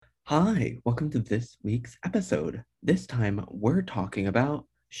Hi, welcome to this week's episode. This time we're talking about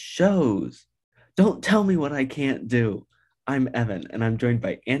shows. Don't tell me what I can't do. I'm Evan and I'm joined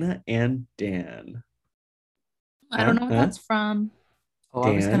by Anna and Dan. I don't Huh? know what Huh? that's from. Oh,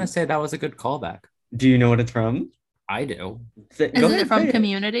 I was gonna Dan, say that was a good callback. do you know what it's from? I do. Go Isn't it ahead, say from it.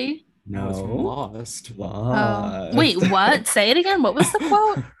 Community? No, it's from No. Lost. Oh, wait, Lost. what? Say it again. What was the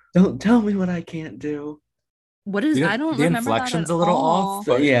quote? Don't tell me what I can't do. What is, I don't The remember that at inflection's a little off, all.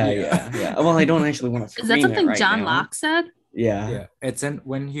 So but yeah. Well, I don't actually want to Is that scream it something right John now. Locke said? Yeah. Yeah, it's in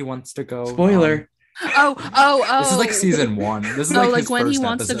when he wants to go. Spoiler. This is like Oh. season one. This is Oh, like like his when he first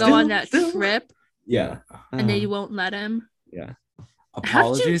wants to episode. go on that Still. trip Yeah. and they Uh, won't let him. yeah. How did you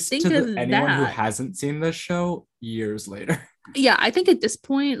Apologies think to of anyone who that? hasn't seen this show years later. Yeah, I think at this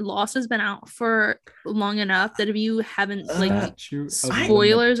point, Lost has been out for long enough that if you haven't, like, Statute of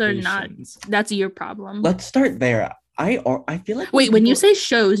spoilers are not, limitations. that's your problem. Let's start there. I feel like Wait, when you people- say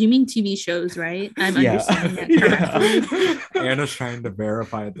shows, you mean TV shows, right? I'm Yeah. understanding that correctly. Anna's trying to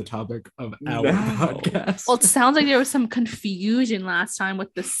verify the topic of our No. podcast. Well, it sounds like there was some confusion last time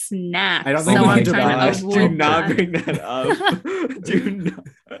with the snack. I don't So think Oh we my I'm need to trying to gosh, bring do avoid not that. bring that up. Do not.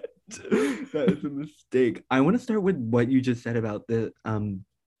 That is a mistake. I want to start with what you just said about the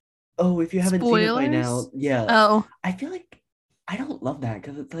oh, if you haven't seen it by now, Spoilers? yeah. Oh, I feel like I don't love that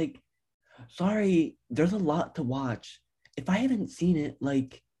because it's like, sorry, there's a lot to watch. If I haven't seen it,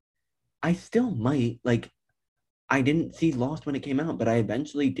 like, I still might. Like, I didn't see Lost when it came out, but I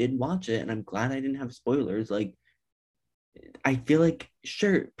eventually did watch it, and I'm glad I didn't have spoilers. Like, I feel like,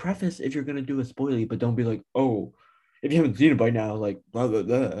 sure, preface if you're gonna do a spoiler, but don't be like, oh, if you haven't seen it by now, like, blah blah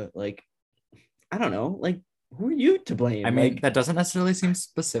blah. Like, I don't know. Like, who are you to blame? I mean, like, that doesn't necessarily seem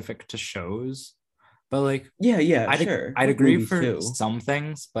specific to shows, but like yeah, I'd sure. I'd With agree movies, for too. some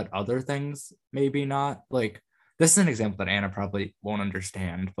things, but other things maybe not. Like this is an example that Anna probably won't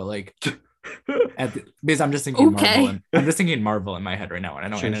understand, but like because I'm just thinking Okay. I'm just thinking Marvel in my head right now, and I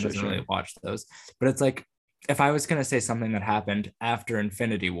know Sure, Anna sure, doesn't sure. really watch those, but it's like if I was gonna say something that happened after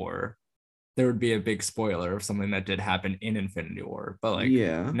Infinity War, there would be a big spoiler of something that did happen in Infinity War. But like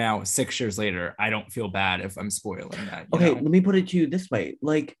Yeah. now, 6 years later, I don't feel bad if I'm spoiling that. You Okay, know? let me put it to you this way.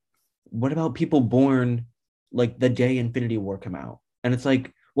 Like, what about people born like the day Infinity War come out? And it's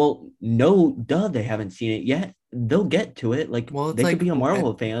like, well, no, duh, they haven't seen it yet. They'll get to it. Like, Well, it's they could like be a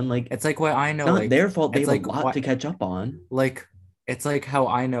Marvel fan. Like, it's like what I know. not Like their fault. They it's have like a lot what to catch up on. like it's like how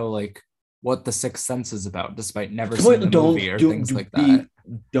I know like what The Sixth Sense is about, despite never Spoil- seeing the don't movie or do, things do like be, that.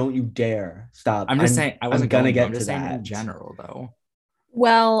 don't you dare stop. I'm just saying I wasn't gonna going get I'm to just saying that. in general though.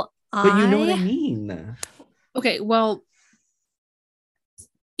 well, But you know what I mean. okay, well,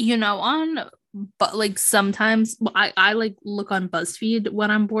 on, but like sometimes I like look on BuzzFeed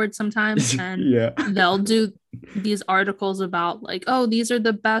when I'm bored sometimes, and Yeah. they'll do these articles about like, oh, these are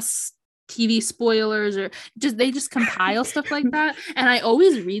the best TV spoilers, or they just compile stuff like that. And I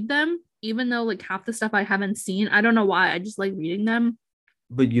always read them, even though like half the stuff I haven't seen. I don't know why. I just like reading them.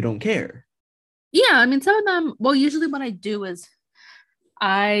 But you don't care. Yeah, I mean some of them, well, usually what I do is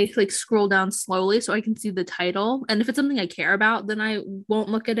I like scroll down slowly so I can see the title. And if it's something I care about, then I won't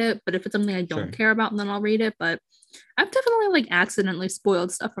look at it. But if it's something I don't Sure. care about, then I'll read it. But I've definitely like accidentally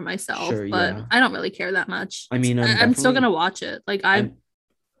spoiled stuff for myself, Sure, but yeah. I don't really care that much. I mean, I'm still gonna watch it. Like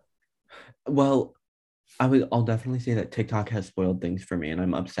well, I'll definitely say that TikTok has spoiled things for me and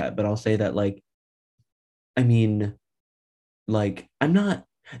I'm upset, but I'll say that like I mean, like I'm not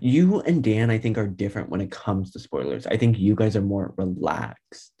you and Dan I think are different when it comes to spoilers. I think you guys are more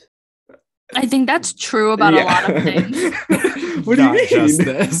relaxed. I think that's true about a lot of things. What do you Not mean? just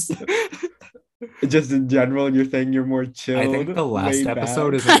this. Just in general, you're saying you're more chill. I think the last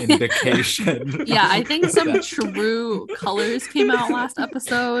episode is an indication. Yeah, I think some that. true colors came out last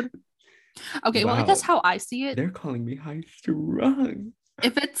episode. Okay, well, I Wow. guess how I see it, They're calling me high strung.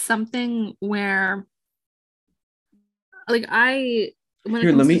 if it's something where like when it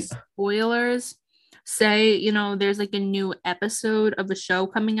Here, let comes me to spoilers, say, there's like a new episode of a show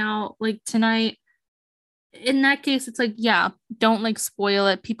coming out like tonight. In that case, it's like, yeah, don't like spoil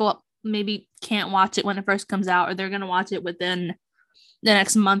it. People maybe can't watch it when it first comes out, or they're gonna watch it within the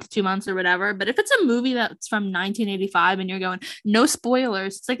next month, 2 months, or whatever. But if it's a movie that's from 1985 and you're going, no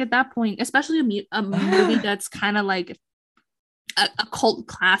spoilers, it's like at that point, especially a movie that's kind of like a cult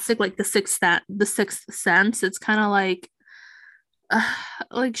classic, like the Sixth Sense. It's kind of like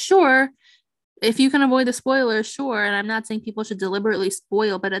sure, if you can avoid the spoilers, sure. And I'm not saying people should deliberately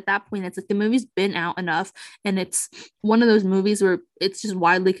spoil, but at that point, it's like the movie's been out enough, and it's one of those movies where it's just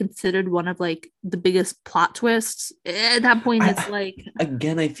widely considered one of like the biggest plot twists. At that point, it's like,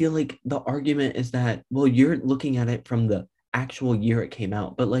 again, I feel like the argument is that, well, you're looking at it from the actual year it came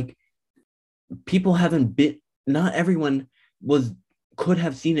out, but like people haven't been. Not everyone could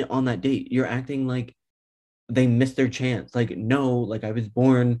have seen it on that date. You're acting like they missed their chance. Like, no, like I was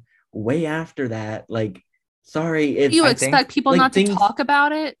born way after that. Like, sorry if You I expect think, people like, not to talk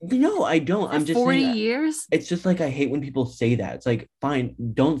about it No, I don't. for I'm just 40 saying. years? It's just like I hate when people say that. It's like, fine,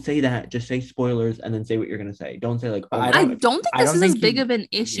 don't say that. Just say spoilers and then say what you're gonna say. Don't say like, But oh, I I don't- don't think I this don't is as think big you- of an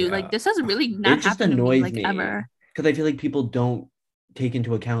issue. yeah. Like, this has really not it just happened to me annoys like me ever. because I feel like people don't take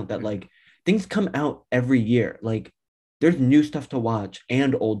into account that like things come out every year. Like there's new stuff to watch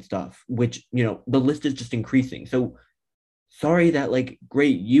and old stuff, which the list is just increasing. So sorry that like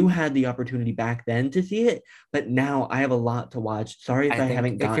great you had the opportunity back then to see it, but now I have a lot to watch. Sorry if I think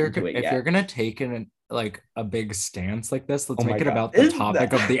haven't gotten to it if yet. you're gonna take like a big stance like this, let's Oh my make it God. about the Isn't topic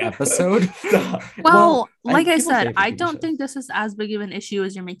that- of the episode. Stop. Well, like I people say said, it for I TV don't shows. think this is as big of an issue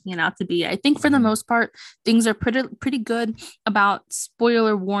as you're making it out to be. I think for the Mhm. most part, things are pretty good about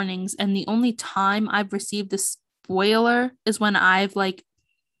spoiler warnings. And the only time I've received a spoiler is when I've like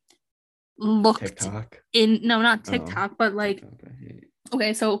looked TikTok. not Oh. TikTok, but like, TikTok, I hate.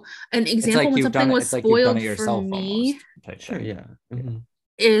 okay, so an It's example like when you've done something it. was It's like you've done spoiled it for yourself me almost. Type Sure, thing. yeah. Mhm.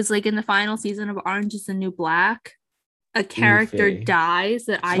 is like in the final season of Orange is the New Black, a character Oofy. dies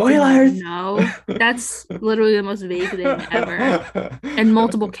that I Spoilers! didn't know. That's literally the most vague thing ever. And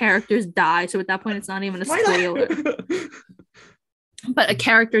multiple characters die, so at that point it's not even a spoiler. But a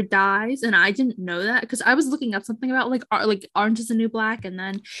character dies and I didn't know that because I was looking up something about like Orange is the New Black, and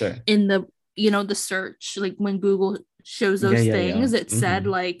then Sure. in the the search, like when Google shows those Yeah. things, it said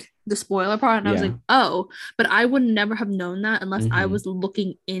Mhm. like the spoiler part, and I was Yeah. like, oh, but I would never have known that unless I Mhm. was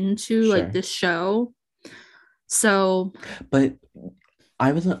looking into Sure. like this show. So But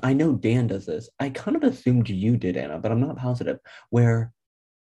I know Dan does this. I kind of assumed you did, Anna, but I'm not positive. Where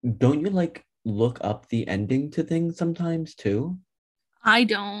don't you like look up the ending to things sometimes too? I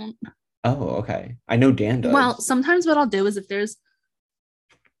don't. Oh, okay. I know Dan does. Well, sometimes what I'll do is if there's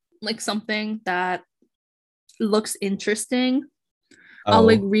like something that looks interesting, I'll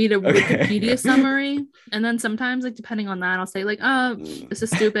like read a Wikipedia summary, and then sometimes like depending on that, I'll say like, oh, this is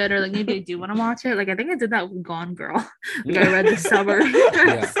stupid, or like maybe I do want to watch it. Like I think I did that with Gone Girl. Like I read the summary.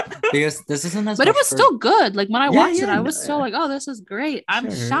 Yeah, because this isn't as But it much was for- still good. Like when I watched it, yeah, I was still like, oh, this is great. I'm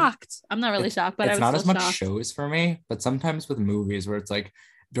Sure. shocked. I'm not really shocked, but I it's was not still as much shocked. shows for me, but sometimes with movies where it's like,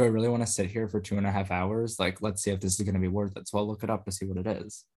 do I really want to sit here for 2.5 hours? Like, let's see if this is going to be worth it. So I'll look it up to see what it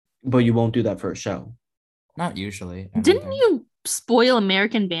is. But you won't do that for a show. Not usually. I don't Didn't think. you spoil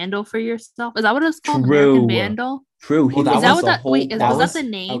American Vandal for yourself? Is that what it was called? True. American Vandal? True. He Well, that Is that was what the that whole wait, is, that was was- that the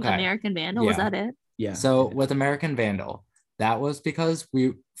name? okay. American Vandal? Was Yeah. that it? Yeah. So with American Vandal, that was because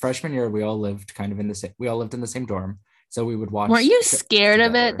freshman year we all lived kind of in the same. We all lived in the same dorm, so we would watch. Weren't you shows scared of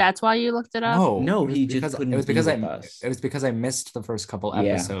together. it? That's why you looked it up? No, it was he just because couldn't it was be because with I us. it was because I missed the first couple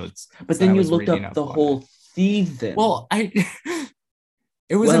Yeah. episodes. But so then I you was looked reading up up the on whole it. season. Well,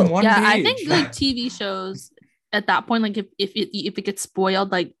 it was Well, in one Yeah, page. I think like TV shows at that point, like if it gets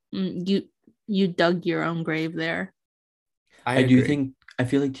spoiled, like you dug your own grave there. I do think I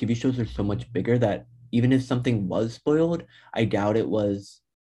feel like TV shows are so much bigger that even if something was spoiled, I doubt it was.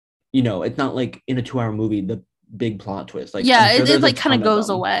 It's not like in a 2-hour movie the big plot twist. Like Yeah, I'm sure it there's a like kind ton of goes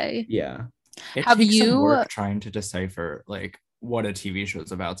them. away. Yeah. it Have takes some you- work trying to decipher like what a TV show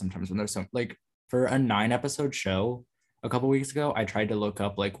is about sometimes when there's so like for a 9-episode show a couple weeks ago, I tried to look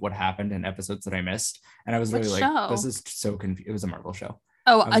up like what happened in episodes that I missed, and I was Which really like, this show? is so confused. It was a Marvel show.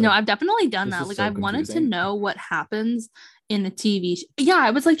 Oh, I was I know. like, I've definitely done this that. is Like so I've wanted to confusing. know what happens in a TV show. Yeah,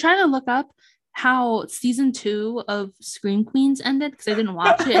 I was like trying to look up how season 2 of Scream Queens ended because I didn't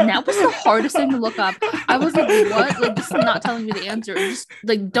watch it, and that was the hardest thing to look up. I was like, what? Like, this is not telling me the answer. Just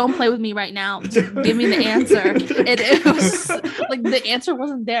like, don't play with me right now. Just give me the answer. It was like the answer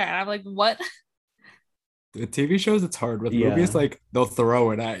wasn't there. And I'm like, what? The TV shows, it's hard. With Yeah. movies, like they'll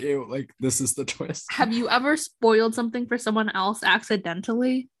throw it at you. Like this is the twist. Have you ever spoiled something for someone else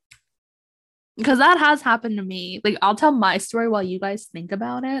accidentally? Because that has happened to me. Like, I'll tell my story while you guys think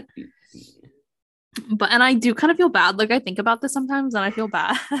about it. And I do kind of feel bad. Like I think about this sometimes and I feel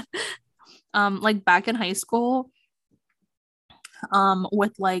bad. Like back in high school,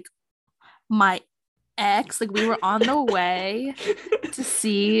 with like my ex, like we were on the way to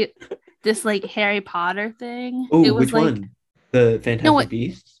see this like Harry Potter thing. Oh, It was which like one? The Fantastic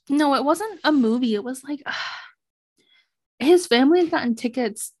Beasts? no, it wasn't a movie. It was like his family had gotten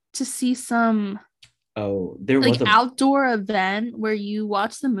tickets to see some Oh, there like was a outdoor event where you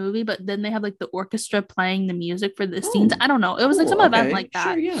watch the movie, but then they have like the orchestra playing the music for the scenes. Oh, I don't know. It was like cool, some event okay, like that.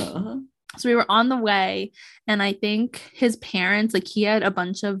 Sure, yeah. Uh-huh. So we were on the way, and I think his parents, like he had a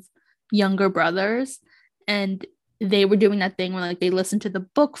bunch of younger brothers, and they were doing that thing where like they listened to the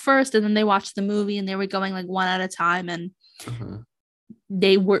book first and then they watched the movie, and they were going like one at a time, and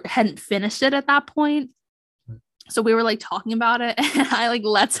they hadn't finished it at that point. So we were like talking about it, and I like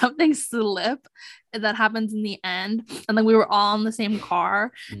let something slip that happens in the end, and then we were all in the same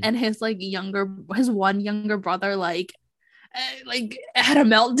car, and his one younger brother like had a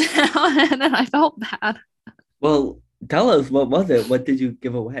meltdown, and then I felt bad. Well, tell us, what was it? What did you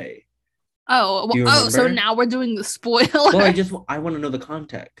give away? So now we're doing the spoiler. Well, I want to know the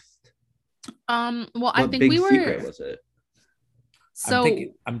context. Well, what I think big we were. Secret was it? So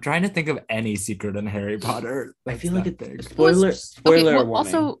I'm trying to think of any secret in Harry Potter. I feel like it's big. Spoiler okay, warning.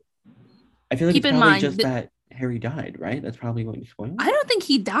 also, I feel like keep it's in probably mind just that Harry died, right? That's probably what you spoil. I don't think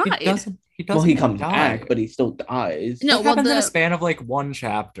he died. He doesn't Well, he comes back, but he still dies. No, That happens in a span of like one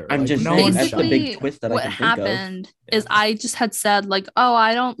chapter. I'm like, just no saying one that's the shows. big twist that I what can think of. happened is I just had said like, oh,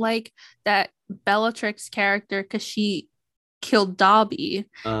 I don't like that Bellatrix character because she killed Dobby,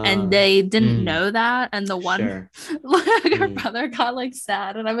 and they didn't know that, and the one her brother got like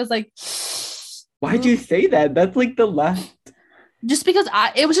sad, and I was like, why'd you say that? That's like the last. Just because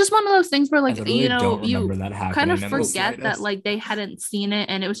it was just one of those things where like you kind of forget that like they hadn't seen it,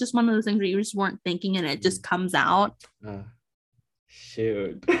 and it was just one of those things where you just weren't thinking, and it just comes out.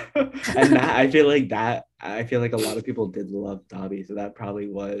 Shoot. And that I feel like a lot of people did love Dobby, so that probably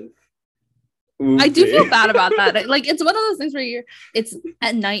was. Oopsie. I do feel bad about that. Like it's one of those things where it's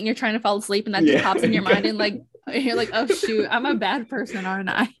at night and you're trying to fall asleep, and that just pops in your mind, and like you're like, oh shoot, I'm a bad person, aren't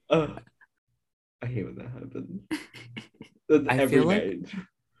I? I hate when that happens. I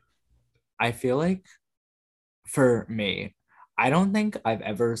feel like for me, I don't think I've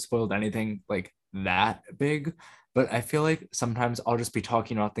ever spoiled anything like that big, but I feel like sometimes I'll just be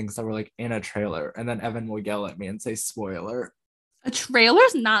talking about things that were like in a trailer, and then Evan will yell at me and say spoiler. A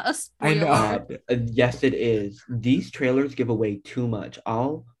trailer's not a spoiler. I know. Yes, it is. These trailers give away too much.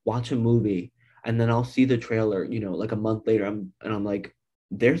 I'll watch a movie and then I'll see the trailer, like a month later, I'm like,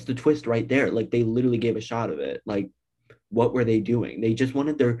 there's the twist right there. Like they literally gave a shot of it. Like, what were they doing? They just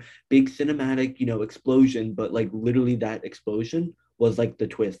wanted their big cinematic, explosion, but like literally that explosion was like the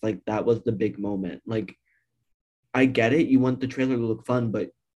twist. Like that was the big moment. Like, I get it. You want the trailer to look fun, but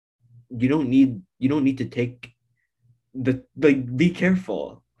you don't need to take be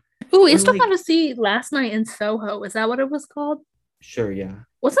careful. Ooh, we still got to see Last Night in Soho. Is that what it was called? Sure, yeah.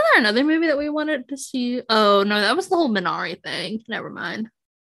 Wasn't there another movie that we wanted to see? Oh no, that was the whole Minari thing. Never mind.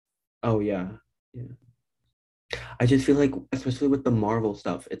 Oh yeah. I just feel like, especially with the Marvel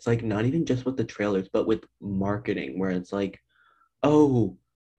stuff, it's like not even just with the trailers, but with marketing, where it's like, oh,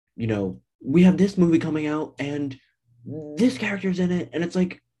 we have this movie coming out and this character's in it, and it's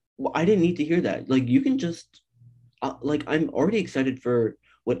like, well, I didn't need to hear that. Like, you can just like, I'm already excited for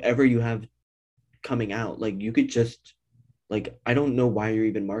whatever you have coming out. Like, you could just, like, I don't know why you're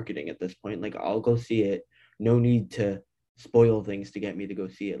even marketing at this point. Like, I'll go see it. No need to spoil things to get me to go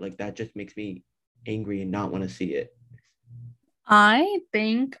see it. Like, that just makes me angry and not want to see it. I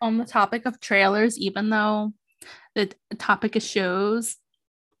think on the topic of trailers, even though the topic is shows,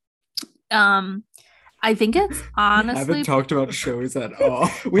 I think it's honestly, I haven't talked about shows at all.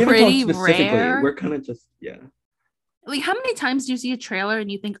 We haven't pretty talked specifically. Rare. We're kind of just Like, how many times do you see a trailer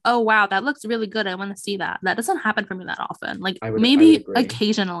and you think, oh wow, that looks really good, I want to see that? That doesn't happen for me that often. Like, maybe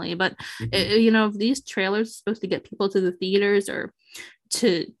occasionally, but if these trailers are supposed to get people to the theaters or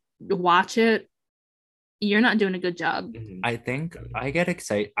to watch it, you're not doing a good job. I think I get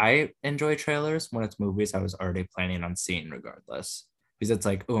excited. I enjoy trailers when it's movies I was already planning on seeing regardless, because it's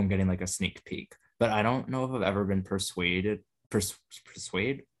like, oh, I'm getting like a sneak peek. But I don't know if I've ever been persuade to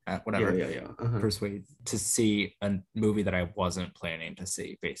see a movie that I wasn't planning to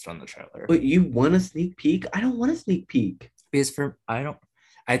see based on the trailer. But you want a sneak peek? I don't want a sneak peek. Because I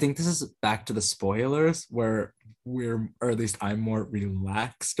think this is back to the spoilers where or at least I'm more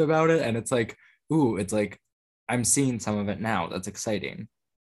relaxed about it, and it's like, ooh, it's like I'm seeing some of it now. That's exciting.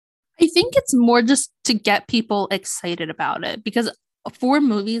 I think it's more just to get people excited about it, because for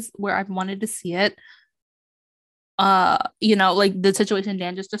movies where I've wanted to see it, like the situation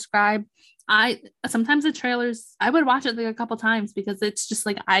Dan just described, sometimes the trailers, I would watch it like a couple times because it's just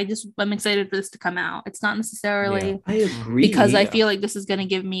like, I'm excited for this to come out. It's not necessarily I agree, because I feel like this is going to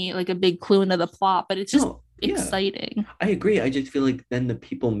give me like a big clue into the plot, but it's just exciting. I agree. I just feel like then the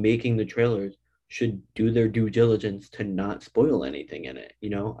people making the trailers should do their due diligence to not spoil anything in it.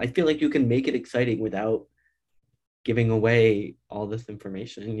 I feel like you can make it exciting without giving away all this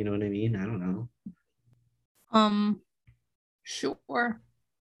information. You know what I mean? I don't know. Sure.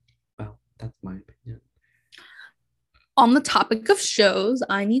 Well, that's my opinion. On the topic of shows,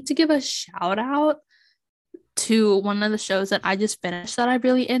 I need to give a shout out to one of the shows that I just finished that I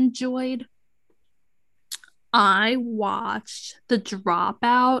really enjoyed. I watched The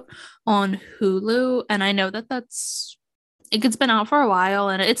Dropout on Hulu, and I know that it's been out for a while,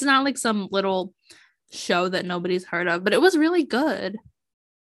 and it's not like some little show that nobody's heard of, but it was really good.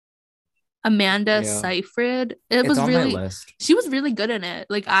 Amanda Yeah. Seyfried, It's on my list. she was really good in it.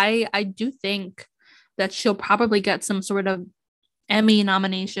 Like I do think that she'll probably get some sort of Emmy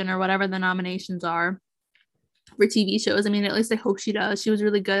nomination or whatever the nominations are for TV shows. I mean, at least I hope she does. She was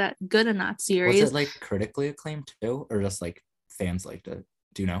really good in that Was series. it like critically acclaimed too, or just like fans liked it?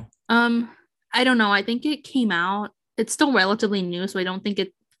 Do you know? I don't know. I think it came out. It's still relatively new, so I don't think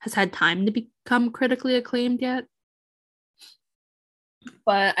it has had time to become critically acclaimed yet.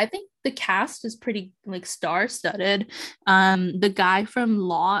 But I think the cast is pretty like star-studded. The guy from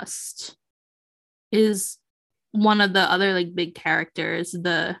Lost is one of the other like big characters.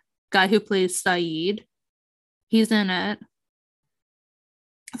 The guy who plays Saeed, he's in it.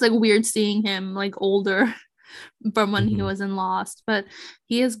 It's like weird seeing him like older from when he Mhm. was in Lost, but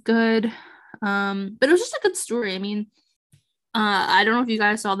he is good. But it was just a good story. I mean, I don't know if you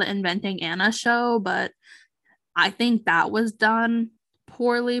guys saw the Inventing Anna show, but I think that was done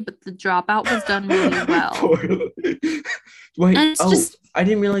poorly, but The Dropout was done really well. Poorly. Wait, And it's just I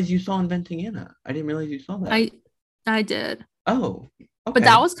didn't realize you saw Inventing Anna. I didn't realize you saw that. I did. Oh, okay. But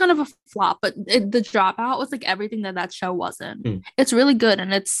that was kind of a flop. But The Dropout was like everything that show wasn't. Hmm. It's really good,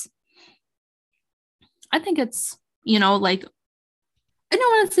 and I think it's, like, I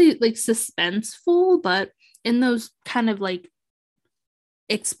don't want to say like suspenseful, but in those kind of like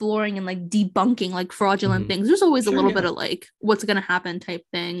exploring and like debunking like fraudulent Mhm. things, there's always a Sure, little yeah. bit of like what's gonna happen type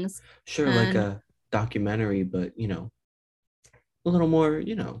things. Sure, like And- a documentary, but a little more,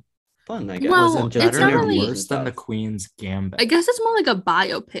 fun, I guess. Well, Wasn't it's just not Better or really- interviews and worse than the stuff. Queen's Gambit? I guess it's more like a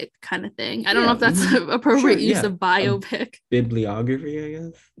biopic kind of thing. I don't know Yeah, if that's mhm. an appropriate Sure, use yeah. of biopic. Bibliography, I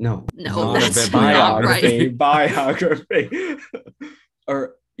guess. No, No, Not a that's bit not biography. right. Biography.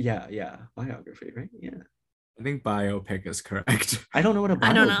 Or yeah, biography, right? Yeah. I think biopic is correct. I don't know what a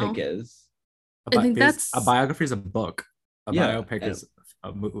I don't know. biopic is. I think Because that's- a biography is a book. A Yeah, biopic and- is a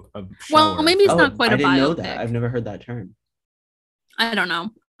show. Well, or maybe it's film. not quite I a didn't know biopic. that. I've never heard that term. I don't know.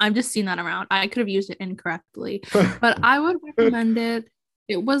 I've just seen that around. I could have used it incorrectly, but I would recommend it.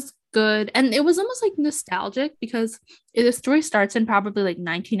 It was good, and it was almost like nostalgic because the story starts in probably like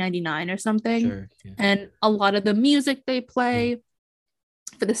 1999 or something. Sure. Yeah. And a lot of the music they play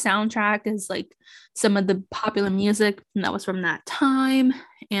for the soundtrack is like some of the popular music that was from that time.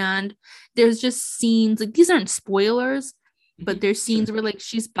 And there's just scenes, like these aren't spoilers, but there's scenes where like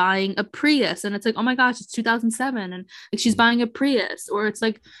she's buying a Prius and it's like, oh my gosh, it's 2007 and like she's buying a Prius, or it's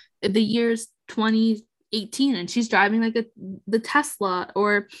like the year's 2018 and she's driving like the Tesla,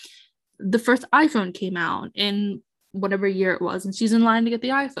 or the first iPhone came out in whatever year it was and she's in line to get the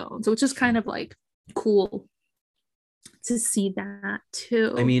iPhone. So it's just kind of like cool to see that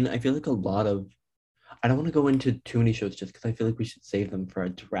too. I mean, I feel like I don't want to go into too many shows just because I feel like we should save them for a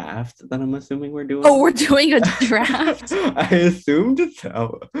draft that I'm assuming we're doing. Oh, we're doing a draft. I assumed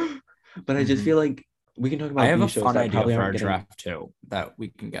so. But I just feel like we can talk about I have a these shows fun that idea probably for our aren't getting- draft too that we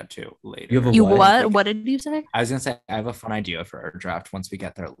can get to later. You have a You what? what? What did you say? I was gonna say I have a fun idea for our draft once we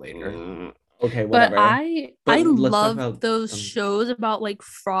get there later. Okay, But whatever. I But let's talk love about those some- shows about like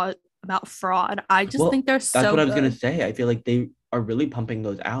fraud. I just Well, think they're That's so what I was gonna good. say. I feel like they are really pumping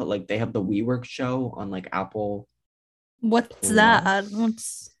those out. Like they have the WeWork show on like Apple. What's that?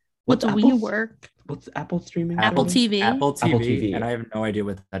 Plus. What's Apple- WeWork? What's Apple streaming? Apple service? TV. Apple TV, TV. and I have no idea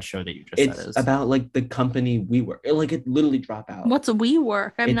what that show that you just It's said is. about like the company WeWork. Like it literally drop out. What's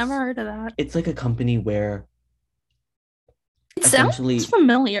WeWork? I've It's- never heard of that. It's like a company where It essentially- sounds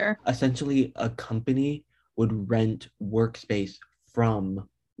familiar. essentially a company would rent workspace from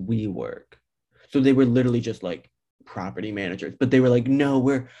WeWork. So they were literally just like property managers, but they were like, no,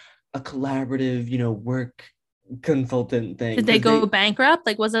 we're a collaborative, work consultant thing. Did they 'Cause go bankrupt?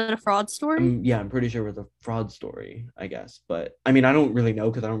 Like, was it a fraud story? Yeah, I'm pretty sure it was a fraud story, I guess. But I mean, I don't really know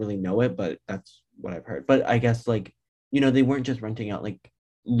because I don't really know it, but that's what I've heard. But I guess like, they weren't just renting out like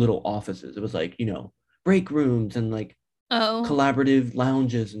little offices. It was like, break rooms and like Oh, collaborative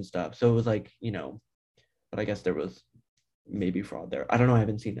lounges and stuff. So it was like, but I guess there was maybe fraud there. I don't know. I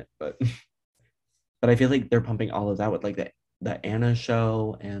haven't seen it, but but I feel like they're pumping all of that with like the Anna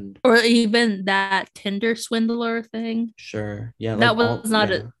show and or even that Tinder swindler thing. sure, yeah, That like was not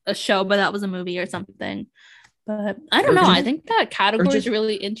yeah. a show, but that was a movie or something. But I don't Or know. I just- think that category is just-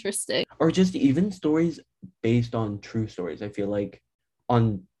 really interesting. Or just even stories based on true stories. I feel like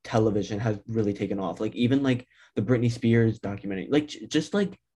on television has really taken off. Like even like the Britney Spears documentary, like just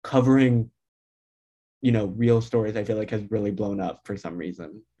like covering real stories, I feel like has really blown up for some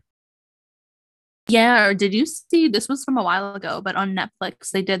reason. Yeah, or did you see this was from a while ago, but on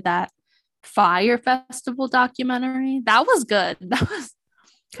Netflix they did that Fire Festival documentary. That was good. That was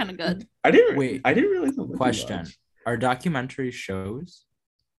kind of good. I didn't Wait, realize how much you Question: watched. Are documentary shows?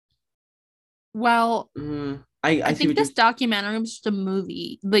 Well, I I see think what this you're documentary was just a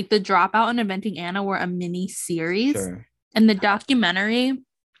movie. Like The Dropout and Inventing Anna were a mini series, sure. and the documentary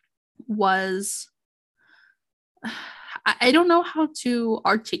was I don't know how to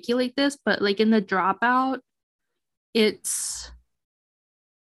articulate this, but like in The Dropout, it's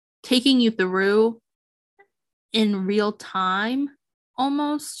taking you through in real time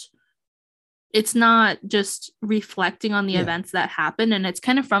almost. It's not just reflecting on the Yeah. events that happen, and it's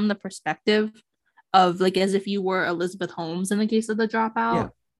kind of from the perspective of like as if you were Elizabeth Holmes in the case of The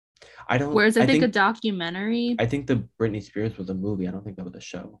Dropout. Yeah. Whereas I think a think documentary, I think the Britney Spears was a movie. I don't think that was a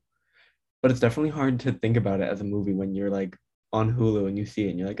show. But it's definitely hard to think about it as a movie when you're like on Hulu and you see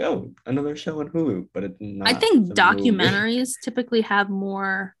it and you're like, oh, another show on Hulu, but it's not. I think It's a movie. documentaries typically have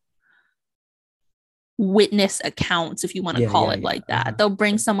more witness accounts, if you want to call it like that. They'll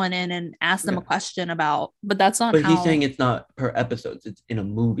bring someone in and ask them a question about, but that's not But how. he's saying it's not per episodes. It's in a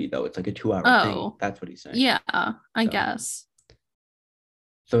movie though. It's like a 2-hour thing. That's what he's saying. Yeah, I So- guess.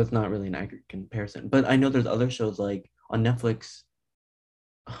 So it's not really an accurate comparison. But I know there's other shows like on Netflix.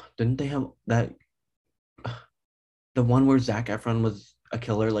 Didn't they have that? The one where Zac Efron was a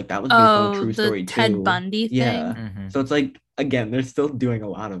killer, like that was based on a true the story Ted too. Bundy thing. Yeah. Mhm. So it's like again, they're still doing a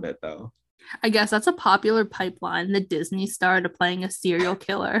lot of it though. I guess that's a popular pipeline. The Disney star to playing a serial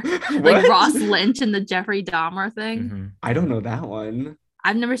killer, like What? Ross Lynch in the Jeffrey Dahmer thing. Mhm. I don't know that one.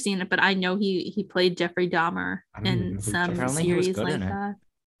 I've never seen it, but I know he played Jeffrey Dahmer I don't even know in who some Apparently he was series good like in it. that.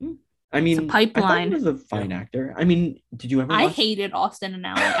 I mean, a pipeline. I thought he was a fine actor. I mean, did you ever? I Watch, hated Austin and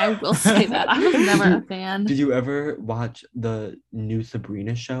Ally. I will say that. I was never a fan. Did you ever watch the new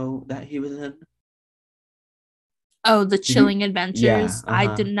Sabrina show that he was in? Oh, the you- Chilling Adventures. Yeah, I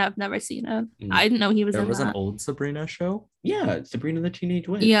uh-huh. didn't have never seen it. Mm. I didn't know he was There in was that. an old Sabrina show. Yeah, Sabrina the Teenage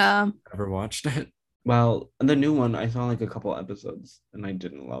Witch. Yeah. Never watched it. Well, the new one, I saw like a couple episodes and I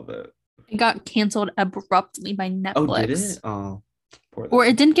didn't love it. It got canceled abruptly by Netflix. Oh, did it? Oh, poor Or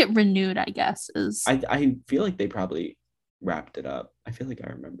them. it didn't get renewed, I guess. I feel like they probably wrapped it up. I feel like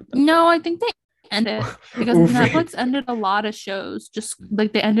I remember that. No, I think they ended because Oof. Netflix ended a lot of shows. Just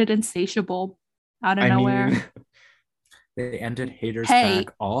like they ended Insatiable out of nowhere. mean, They ended Haters Hey,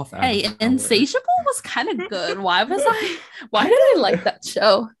 Back Off. out Hey, of nowhere. Insatiable was kind of good. Why did I like that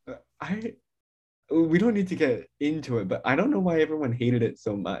show? we don't need to get into it, but I don't know why everyone hated it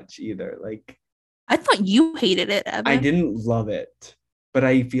so much either. Like, I thought you hated it, Evan. I didn't love it, but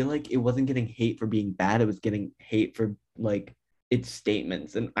I feel like it wasn't getting hate for being bad. It was getting hate for like its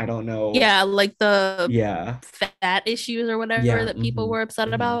statements, and I don't know. Yeah, like the Yeah. fat issues or whatever Yeah, that people mhm, were upset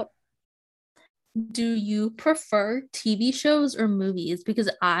mhm. about. Do you prefer TV shows or movies? Because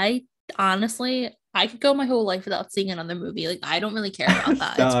I honestly, I could go my whole life without seeing another movie. Like I don't really care about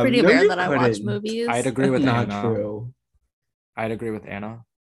that. It's Stop. pretty No, rare you that I watch couldn't. movies. I'd agree That's with not Anna. true. I'd agree with Anna.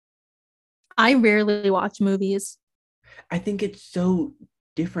 I rarely watch movies. I think it's so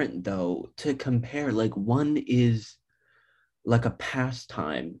different though to compare. Like one is like a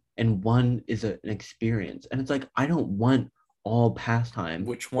pastime and one is an experience. And it's like I don't want all pastime.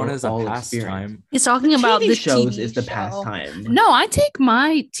 Which one or is a all pastime? experience. He's talking about TV the shows TV is the show. pastime. No, I take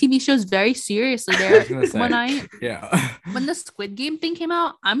my TV shows very seriously. I There, was gonna say, when yeah. when the Squid Game thing came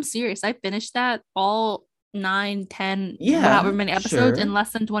out, I'm serious. I finished that all 9, 10, Yeah, however many episodes sure. in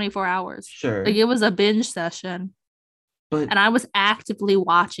less than 24 hours. Sure. Like it was a binge session, But and I was actively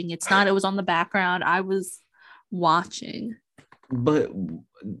watching. It was on the background. I was watching. but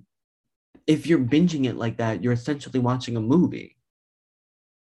if you're binging it like that, you're essentially watching a movie.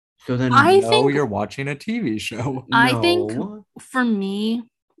 So then I No, think- you're watching a TV show. I think no. for me,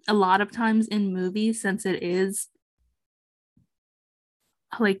 a lot of times in movies, since it is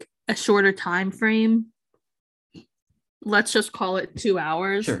like a shorter time frame, let's just call it 2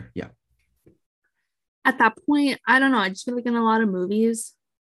 hours. Sure, yeah. At that point, I don't know. I just feel like in a lot of movies,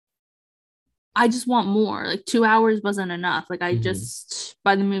 I just want more. Like 2 hours wasn't enough. Like I Mhm. just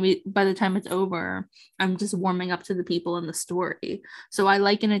by the time it's over, I'm just warming up to the people in the story. So I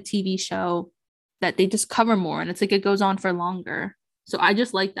like in a TV show that they just cover more and it's like it goes on for longer. So I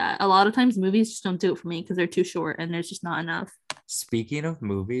just like that. A lot of times movies just don't do it for me because they're too short and there's just not enough. Speaking of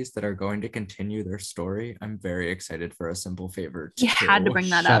movies that are going to continue their story, I'm very excited for A Simple Favor. You had to bring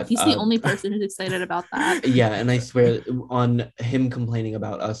that Shut up. He's the up. only person who's excited about that. Yeah, and I swear on him complaining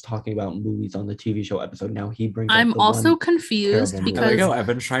about us talking about movies on the TV show episode, now he brings up I'm the also one confused terrible movie. I like because how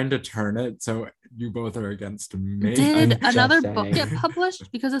Evan's trying to turn it so you both are against me. Did I'm just another book saying. get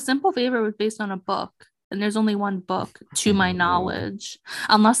published? Because A Simple Favor was based on a book, and there's only one book, to I my don't know. knowledge,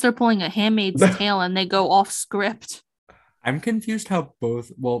 unless they're pulling a Handmaid's Tale and they go off script. I'm confused how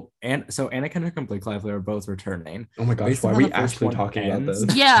both and so Anna Kendrick and Blake Lively are both returning. Oh my gosh, Based why on are how we the first actually one talking about ends,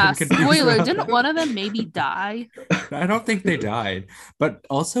 this? Yeah, I'm confused spoiler. about Didn't that. one of them maybe die? I don't think they died, but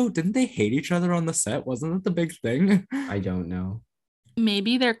also didn't they hate each other on the set? Wasn't that the big thing? I don't know.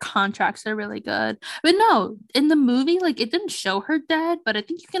 Maybe their contracts are really good. But no, in the movie, like it didn't show her dead, but I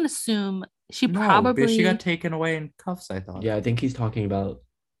think you can assume she No, probably because she got taken away in cuffs, I thought. Yeah, I think he's talking about.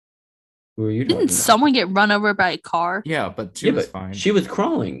 Who are you talking didn't about? someone get run over by a car? Yeah, but she Yeah, was but fine. she was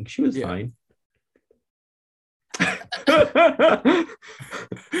crawling. She was Yeah. fine.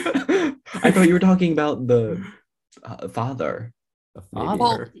 I thought you were talking about the father. The Maybe. father.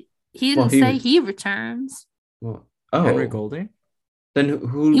 Well, he Well, didn't he say was- he returns. Well, oh, Henry Golding? then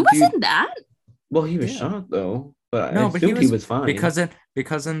who? He do you- wasn't that. Well, he was Yeah. shot though, but No, I but assumed he was fine. because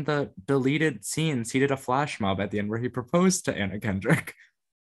in the deleted scenes, he did a flash mob at the end where he proposed to Anna Kendrick.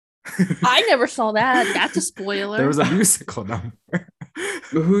 I never saw that. That's a spoiler. There was a musical number.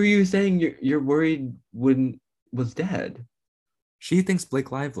 But who are you saying you're worried was dead? She thinks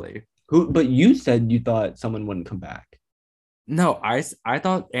Blake Lively. Who? But you said you thought someone wouldn't come back. No, I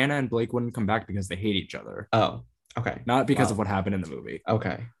thought Anna and Blake wouldn't come back because they hate each other, Oh, okay, not because Wow. of what happened in the movie.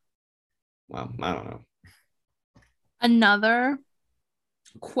 okay. Well, I don't know. Another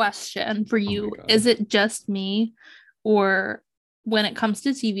question for you. God. Is it just me, or when it comes to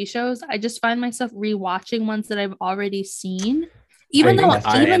TV shows, I just find myself rewatching ones that I've already seen, even Great though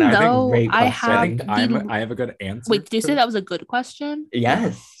question, even Anna. I think though great I question. I have think I have a good answer. wait, did you for say this. that was a good question?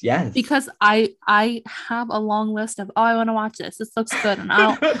 Yes, yes. Because I have a long list of, oh, I want to watch this. This looks good, and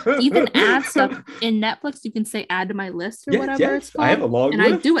I'll even add stuff in Netflix. You can say add to my list or Yes, whatever yes, it's called. I have a long and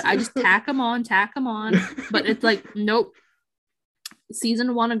list. I do it. I just tack them on. But it's like, nope.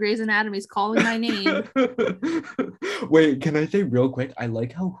 Season 1 of Grey's Anatomy is calling my name. Wait, can I say real quick? I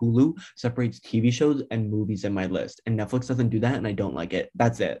like how Hulu separates TV shows and movies in my list, and Netflix doesn't do that, and I don't like it.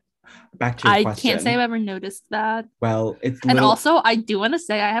 That's it. Back to your I question. can't say I've ever noticed that. Well, it's And little- also, I do want to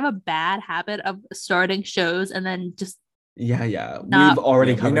say I have a bad habit of starting shows and then just yeah. not- We've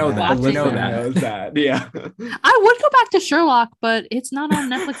already Yeah, we covered know that. that. The We know listener that. knows that. Yeah. I would go back to Sherlock, but it's not on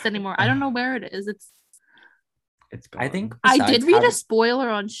Netflix anymore. I don't know where it is. It's gone. I think I besides did read having- a spoiler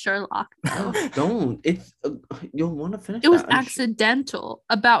on Sherlock though. Don't. It's you'll want to finish. It was that. I'm sure- accidental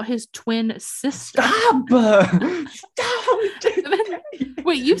about his twin sister. Stop! Stop!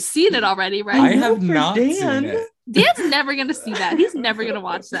 Wait, you've seen it already, right? I know have for not Dan. seen it. Dan's never gonna see that. He's never gonna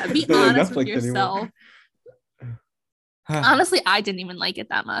watch that. Be It's not on honest with Netflix anymore. yourself. Honestly, I didn't even like it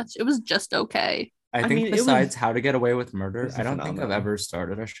that much. It was just okay. I I think mean, it was- besides How to Get Away with Murder, was I don't think I've phenomenal. ever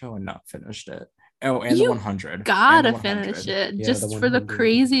started a show and not finished it. Oh, and You the 100. And Gotta the 100. finish it Yeah, just the for the 100.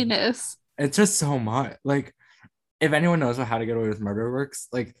 craziness. It's just so much. Like, if anyone knows what How to Get Away with Murder works,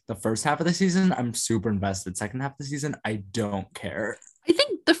 like the first half of the season, I'm super invested. Second half of the season, I don't care. I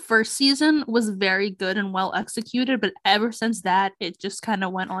think the first season was very good and well executed, but ever since that, it just kind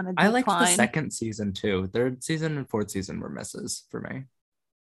of went on a decline. I liked the second season too. Third season and fourth season were misses for me.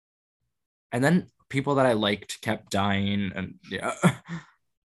 And then people that I liked kept dying, and yeah.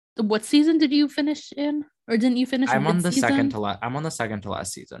 What season did you finish in, or didn't you finish? I'm on the mid-season? second to last. I'm on the second to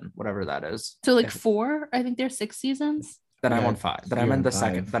last season, whatever that is. So like If- 4. I think there's 6 seasons. then I'm Yeah, on 5. Then you're I'm in on the 5,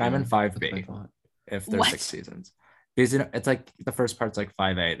 second. Then I'm in yeah. 5B. That's what I thought. If there's What? 6 seasons. Because it's like the first part's like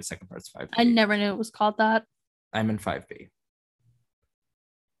 5A, the second part's 5B. I never knew it was called that. I'm in 5B.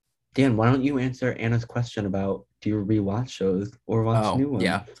 Dan, why don't you answer Anna's question about do you rewatch shows or watch new ones?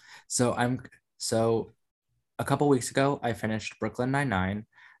 yeah. So a couple weeks ago I finished Brooklyn Nine-Nine,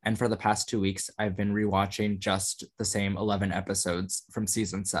 and for the past 2 weeks I've been rewatching just the same 11 episodes from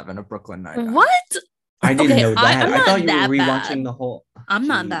season 7 of Brooklyn Nine-Nine. What? I didn't Okay, know that. I'm I not thought you were that rewatching bad. the whole. I'm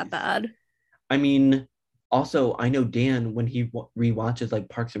not that Jeez. bad. I mean, also, I know Dan, when he rewatches like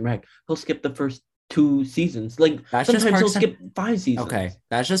Parks and Rec, he'll skip the first 2 seasons. Like That's just sometimes he'll Parks and- skip 5 seasons. Okay,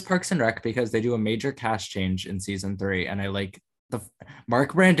 that's just Parks and Rec because they do a major cast change in season 3, and I like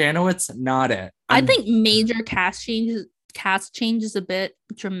Mark Brandanowitz, not it. I I'm- think major cast change is a bit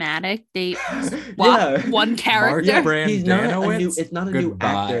dramatic. They swap Yeah. one character. Mark He's not a new. Brandanowitz, It's not a new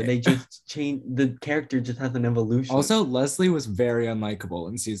actor. goodbye. They just change the character. Just has an evolution. Also, Leslie was very unlikable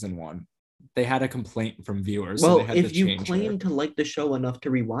in season 1. They had a complaint from viewers, so well, they had if to you change claim her. to like the show enough to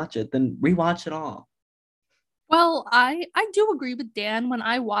rewatch it, then rewatch it all. Well, I do agree with Dan. When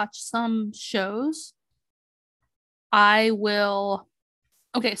I watch some shows, I will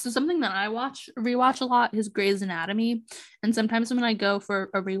Okay, so something that I rewatch a lot is Grey's Anatomy. And sometimes when I go for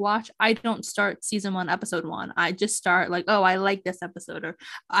a rewatch, I don't start season 1, episode 1. I just start like, oh, I like this episode, or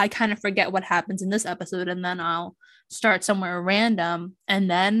I kind of forget what happens in this episode, and then I'll start somewhere random. And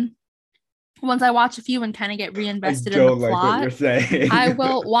then once I watch a few and kind of get reinvested in the plot, saying. I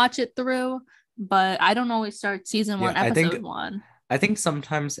will watch it through, but I don't always start season 1, Yeah, episode 1. I think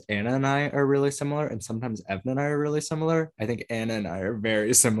sometimes Anna and I are really similar, and sometimes Evan and I are really similar. I think Anna and I are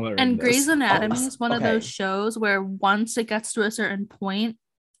very similar. And in Grey's this. Anatomy is one of okay. those shows where once it gets to a certain point,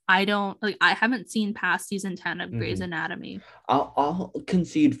 I haven't seen past season 10 of Grey's Anatomy. I'll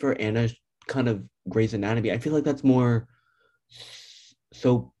concede for Anna's kind of Grey's Anatomy. I feel like that's more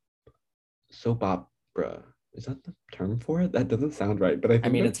soap opera. Is that the term for it? That doesn't sound right, but I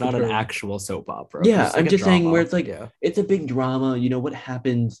think it's not an actual soap opera. Yeah, It's I'm like a just saying where drama. it's like it's a big drama. You know what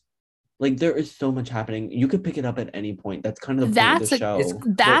happens? Like there is so much happening. You could pick it up at any point. That's kind of the point of the show.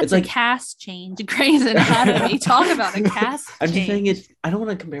 That's it's a like cast change. Grey's Anatomy. Talk about a cast I'm change. just saying I don't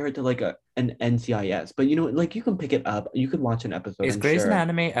want to compare it to like an NCIS, but you know, like you can pick it up. You could watch an episode. Is Grey's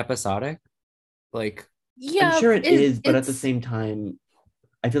Anatomy episodic? Like, yeah, I'm sure it is, but at the same time,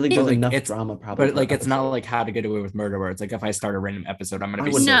 I feel like there's enough drama probably. But like, it's not like How to Get Away with Murder, where it's like if I start a random episode, I'm gonna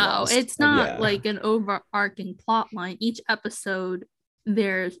be no, it's not like an overarching plot line. Each episode,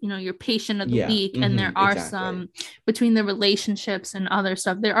 there's your patient of the week, and there are some between the relationships and other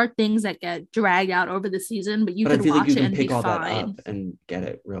stuff. There are things that get dragged out over the season, but could watch it and be fine. That up and get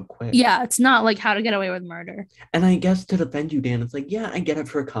it real quick. Yeah, it's not like How to Get Away with Murder. And I guess to defend you, Dan, it's like, yeah, I get it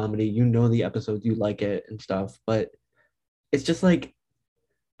for a comedy. You know the episodes, you like it and stuff, but it's just like,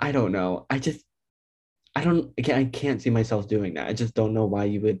 I don't know. I can't see myself doing that. I just don't know why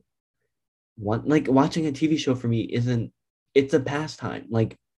you would want, like, watching a TV show for me it's a pastime.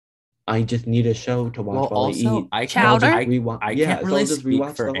 Like, I just need a show to watch while I eat. I can't really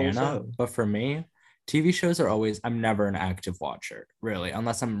speak for Anna, but for me, TV shows are always, I'm never an active watcher, really,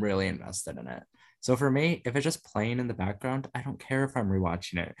 unless I'm really invested in it. So for me, if it's just playing in the background, I don't care if I'm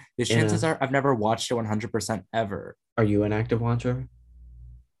rewatching it. The chances are I've never watched it 100% ever. Are you an active watcher?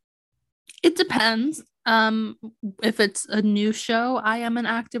 It depends. If it's a new show, I am an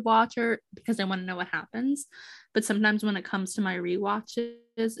active watcher because I want to know what happens. But sometimes when it comes to my rewatches,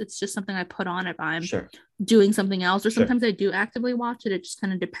 it's just something I put on if I'm doing something else, or sometimes I do actively watch it. It just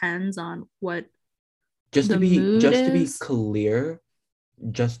kind of depends on what. To be clear,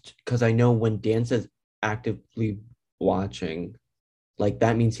 just because I know when Dan says actively watching, like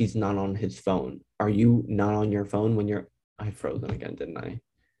that means he's not on his phone. Are you not on your phone when you're? I frozen again, didn't I?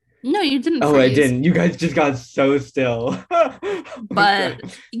 No, you didn't. Oh, I didn't. You guys just got so still. But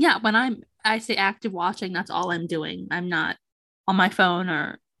yeah, when I say active watching, that's all I'm doing. I'm not on my phone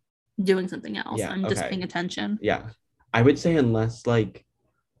or doing something else. Yeah, I'm just paying attention. Yeah, I would say unless like,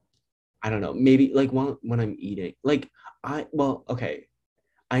 I don't know, maybe like when I'm eating. Like I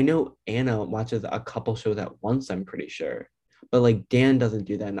know Anna watches a couple shows at once. I'm pretty sure. But like Dan doesn't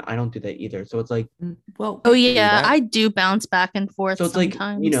do that, and I don't do that either. So it's like, I do bounce back and forth. So it's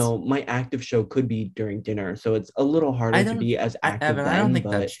sometimes. Like, my active show could be during dinner, so it's a little harder to be as active. I don't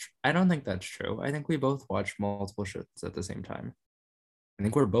think that's true. I think we both watch multiple shows at the same time. I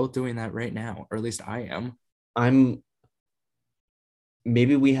think we're both doing that right now, or at least I am.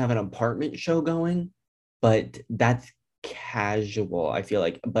 Maybe we have an apartment show going, but that's casual, I feel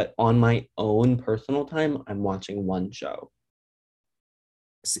like. But on my own personal time, I'm watching one show.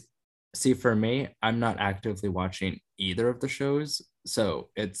 See, for me, I'm not actively watching either of the shows, so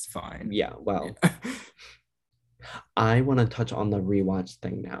it's fine. Yeah, well, I want to touch on the rewatch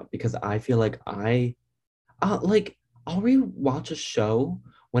thing now because I feel like I'll rewatch a show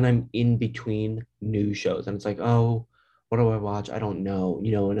when I'm in between new shows, and it's like, oh, what do I watch? I don't know,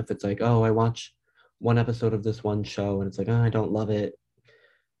 and if it's like, oh, I watch one episode of this one show, and it's like, oh, I don't love it,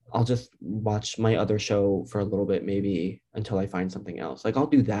 I'll just watch my other show for a little bit, maybe until I find something else. Like I'll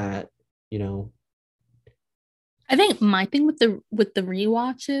do that, I think my thing with the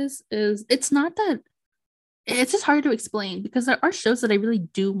rewatches is it's not that it's just hard to explain because there are shows that I really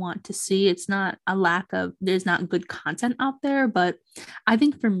do want to see. It's not a lack of there's not good content out there, but I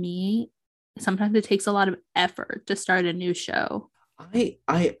think for me, sometimes it takes a lot of effort to start a new show.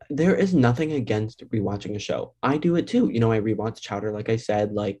 There is nothing against rewatching a show. I do it too. I rewatched Chowder, like I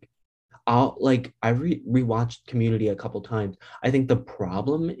said, like I rewatched Community a couple times. I think the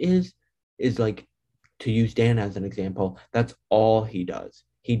problem is like, to use Dan as an example, that's all he does.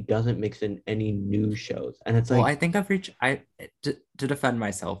 He doesn't mix in any new shows, and it's like. Well, I think to defend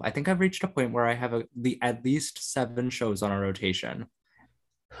myself, I think I've reached a point where I have at least 7 shows on a rotation.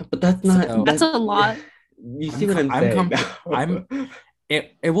 But that's not. That's a lot. You see what I'm saying?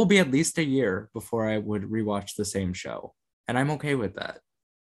 it will be at least a year before I would rewatch the same show. And I'm okay with that.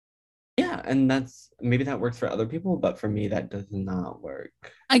 Yeah, and that's maybe that works for other people, but for me that does not work.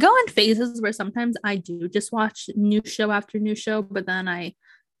 I go in phases where sometimes I do just watch new show after new show, but then I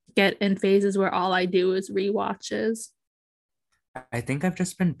get in phases where all I do is rewatches. I think I've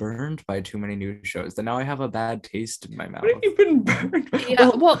just been burned by too many new shows that now I have a bad taste in my mouth. What have you been burned?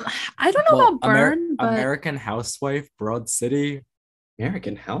 Yeah, well, I don't know about burn, but American Housewife, Broad City.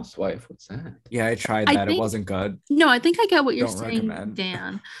 American Housewife, what's that? Yeah, I tried that. It wasn't good. No, I think I get what you're Don't saying, recommend.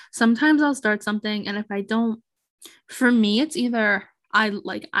 Dan. Sometimes I'll start something, and if I don't, for me, it's either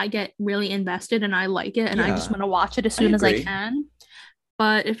I get really invested and I like it, and I just Yeah, want to watch it as soon as I agree. can.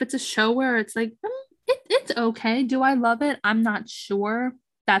 But if it's a show where it's like, it's okay. Do I love it? I'm not sure.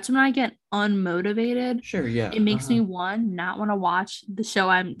 That's when I get unmotivated. Sure, yeah. It makes me, one, not want to watch the show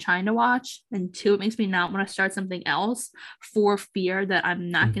I'm trying to watch, and two, it makes me not want to start something else for fear that I'm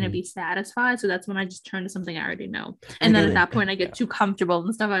not going to Mhm. be satisfied. So that's when I just turn to something I already know. I And then get at it. that point, I get Yeah. too comfortable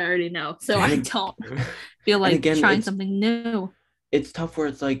and stuff I already know. So And I ag- don't feel like again, trying it's- something new. It's tough where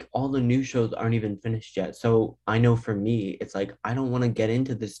it's like all the new shows aren't even finished yet. So I know for me, it's like I don't want to get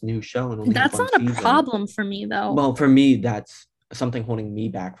into this new show and only have That's one not a season. problem for me, though. Well, for me, that's something holding me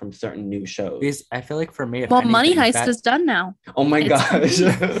back from certain new shows. Because I feel like for me, if Well, Money anything, Heist is done now. Oh my It's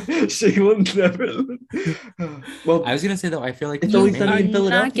gosh. She will never. Well, I was gonna say though, I feel like It's for always me- sunny in Are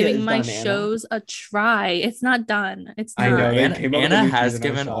Philadelphia not giving is my done, Anna. shows a try. It's not done. It's I not. know, they Anna, came up with a Anna new has season, I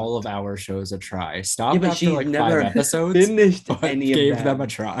was given all of shocked. our shows a try. Stop Yeah, but after she's like never 5 episodes, finished but any of gave them. them a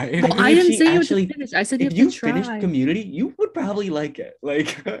try. I I think didn't she say you actually- have to finish. I said you If have you to try. finished Community, you would probably like it.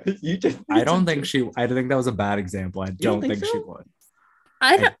 Like you just. I don't think she. I think that was a bad example. I don't think she so? would.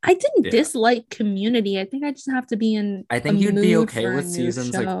 I didn't yeah. dislike Community. I think I just have to be in. I think a you'd be mood okay for a with new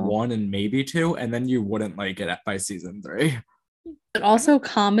seasons like show. 1 and maybe 2, and then you wouldn't like it by season 3. But also,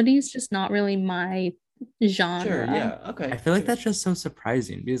 comedy's just not really my genre. Sure. Yeah. Okay. I feel like that's just so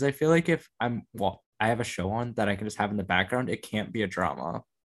surprising because I feel like if I have a show on that I can just have in the background, it can't be a drama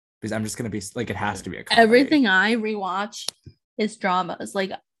because I'm just gonna be like, it has to be a comedy. Everything I rewatch is dramas.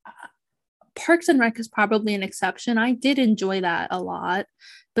 Like Parks and Rec is probably an exception. I did enjoy that a lot,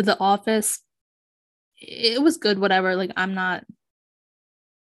 but The Office, it was good. Whatever. Like I'm not.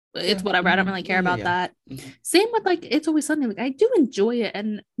 It's Yeah, whatever. I don't mhm, really care yeah, about yeah. that. Mhm. Same with like It's Always Sunny. Like I do enjoy it,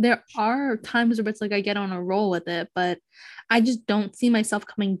 and there are times where it's like I get on a roll with it, but I just don't see myself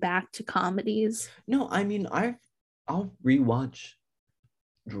coming back to comedies. No, I mean I'll rewatch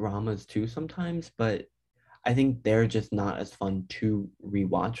dramas too sometimes, but I think they're just not as fun to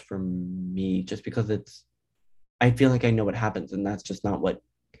rewatch for me just because I feel like I know what happens and that's just not what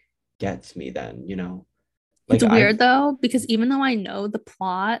gets me then, you know? It's Like, weird though, because even though I know the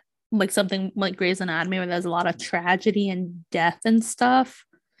plot, like something like Grey's Anatomy, where there's a lot of tragedy and death and stuff,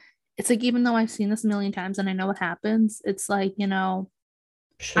 it's like even though I've seen this a million times and I know what happens, it's like,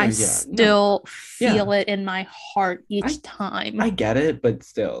 Sure, I yeah. still Yeah. feel it in my heart each time. I get it, but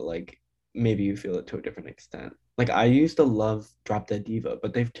still, like, maybe you feel it to a different extent. Like, I used to love Drop Dead Diva,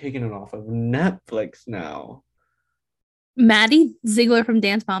 but they've taken it off of Netflix now. Maddie Ziegler from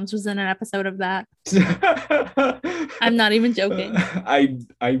Dance Moms was in an episode of that. I'm not even joking.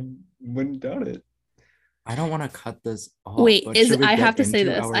 I wouldn't doubt it. I don't want to cut this off. Wait, but should we I get have to say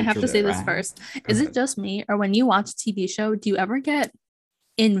into this. our I have to say this draft? first. Go Is it ahead. just me, or when you watch a TV show, do you ever get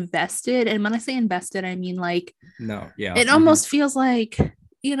invested? And when I say invested, I mean like No, yeah. it almost feels like,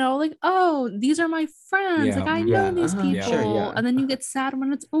 like, oh, these are my friends. Yeah, Like I mhm. know Yeah, these people. yeah. Sure, yeah. And then you get sad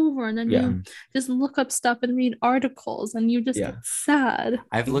when it's over. And then Yeah. you just look up stuff and read articles and you just Yeah. get sad.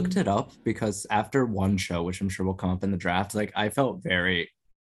 I've looked it up because after one show, which I'm sure will come up in the draft, like I felt very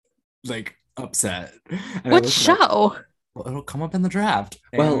like upset. And I What looked it up. show? Well, it'll come up in the draft.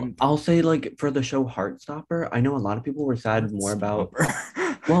 Well, and- I'll say like for the show Heartstopper, I know a lot of people were sad more about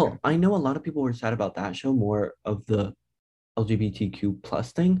well, I know a lot of people were sad about that show more of the LGBTQ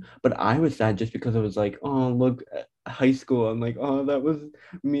plus thing, but I was sad just because it was like, oh look, high school. I'm like, oh, that was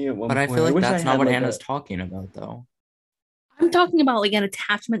me at one but I point. feel like wish that's I not had, what like, Anna's a- talking about, though. I'm talking about like an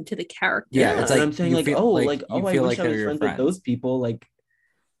attachment to the character. Yeah, Yeah, it's and like I'm saying you like, feel oh, like like, you oh, I feel wish like I they're was your friends with those people. Like,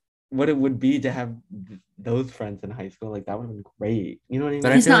 what it would be to have those friends in high school, like that would have been great. You know what I mean?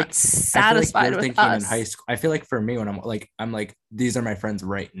 But I He's feel not like- I feel like satisfied you're with thinking us. in high school. I feel like for me when I'm like these are my friends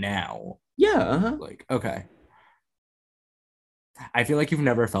right now. Yeah. Uh-huh. Like okay. I feel like you've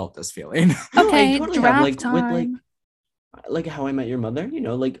never felt this feeling. No, I Okay, totally have, draft like, with time. like How I Met Your Mother. You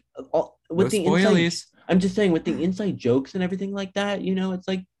know, like all, No with the inside. spoilies. I'm just saying with the inside jokes and everything like that. You know, it's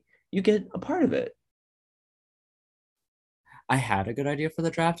like you get a part of it. I had a good idea for the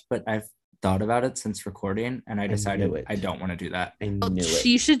draft, but thought about it since recording, and I knew decided it. I don't want to do that. I knew it.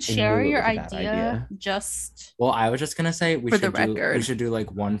 You should I share knew it your was a bad idea just Well, I was just gonna say we For the should record. do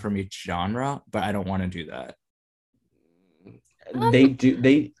like one from each genre, but I don't want to do that. They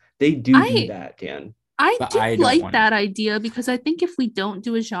do I- that, Dan. I But do I don't like wanna that do it. idea because I think if we don't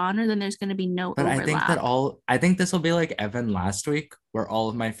do a genre, then there's going to be no But overlap. I think this will be like Evan last week, where all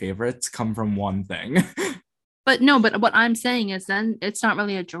of my favorites come from one thing. But what I'm saying is then it's not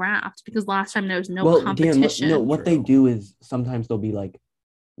really a draft because last time there was no Dan, competition. no, what they True. do is sometimes they'll be like,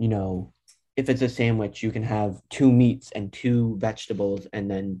 you know, if it's a sandwich, you can have 2 meats and 2 vegetables and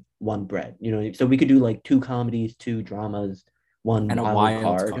then 1 bread. You know, so we could do like 2 comedies, 2 dramas, 1 And a wild wild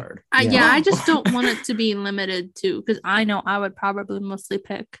card. card. Yeah, I just don't want it to be limited to because I know I would probably mostly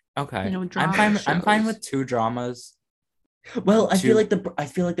pick. Okay. You know, I'm drama fine shows. with 2 dramas. Well, I feel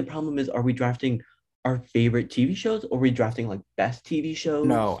Two- like the problem is, are we drafting our favorite TV shows or are we drafting like best TV shows?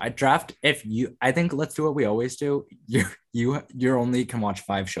 No, I think let's do what we always do. You only can watch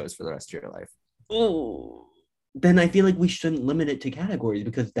 5 shows for the rest of your life. Oh, then I feel like we shouldn't limit it to categories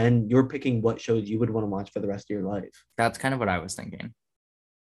because then you're picking what shows you would want to watch for the rest of your life. That's kind of what I was thinking.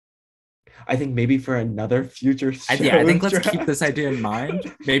 I think maybe for another future show. I think let's keep this idea in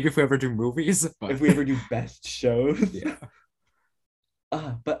mind. Maybe if we ever do movies. But... If we ever do best shows. Yeah.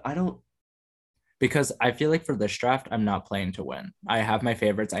 But I don't. Because I feel like for this draft, I'm not playing to win. I have my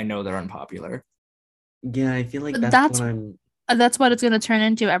favorites. I know they're unpopular. Yeah, I feel like But that's what I'm. That's what it's going to turn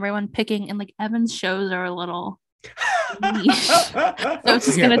into. Everyone picking, and like Evan's shows are a little niche. So it's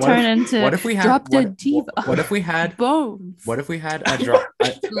just going to turn into what if we had Drop Dead Diva. What if we had Bones. What if we had a drop?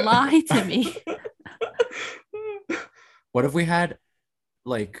 Lie to me. What if we had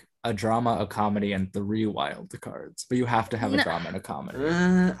like a drama, a comedy, and 3 wild cards? But you have to have a No. drama and a comedy.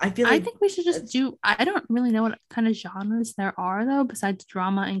 I feel I like think we should just it's- do. I don't really know what kind of genres there are though, besides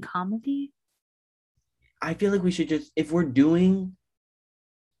drama and comedy. I feel like we should just, if we're doing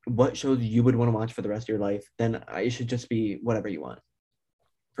what shows you would want to watch for the rest of your life, then it should just be whatever you want.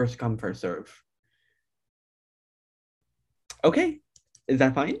 First come, first serve. Okay, is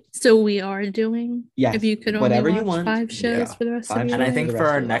that fine? So we are doing. Yes. If you could only whatever watch you want. 5 shows Yeah. for the rest 5 of your And I life. think the for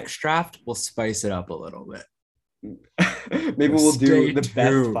rest our of your next draft, we'll spice it up a little bit. Maybe we'll do Stay the best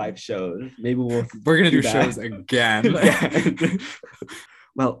tuned. 5 shows. Maybe we'll. We're gonna do that. shows again.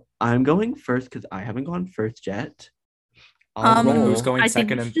 Well, I'm going first because I haven't gone first yet. Who's going I think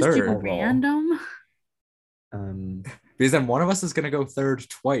second we and should just do third? I'll roll. random. Because then one of us is gonna go third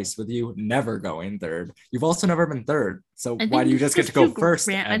twice, with you never going third. You've also never been third, so I think why do we you should just get to go do first?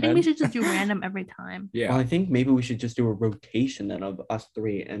 I think Evan? we should just do random every time. Yeah, Well, I think maybe we should just do a rotation then of us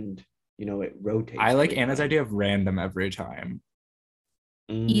 3 and it rotates. I like every Anna's time. idea of random every time.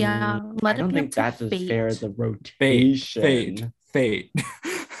 Yeah, Mm, let I it don't be think up to that's as fair as fate. a rotation. Fate.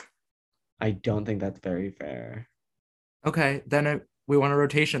 I don't think that's very fair. Okay, then we want a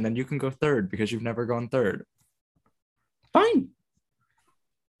rotation. Then you can go third because you've never gone third. Fine.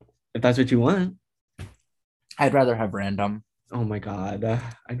 If that's what you want. I'd rather have random. Oh my god.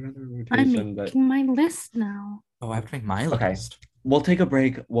 I'd rather a I'm rotation, but making my list now. Oh, I have to make my Okay. list. we'll take a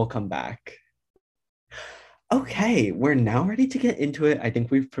break. We'll come back. Okay, we're now ready to get into it. I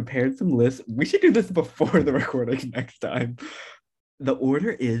think we've prepared some lists. We should do this before the recording next time. The order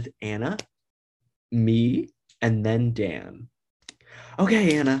is Anna, me, and then Dan.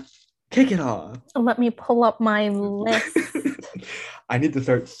 Okay, Anna, kick it off. Let me pull up my list. I need to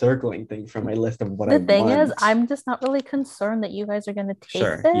start circling things from my list of what I The want. thing is, I'm just not really concerned that you guys are gonna take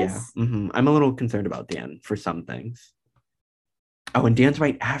Sure, this. yeah. I'm a little concerned about Dan for some things. Oh, and Dan's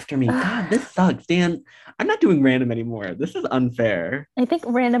right after me. God, this sucks. Dan, I'm not doing random anymore. This is unfair. I think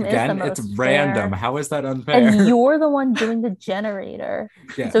random is the Again, most it's random. fair. How is that unfair? And you're the one doing the generator.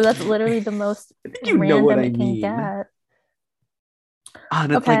 Yeah. So that's literally the most I think you know random what I it can mean. get.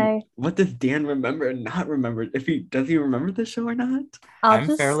 And it's like, Okay. what does Dan remember and not remember? Does he remember the show or not?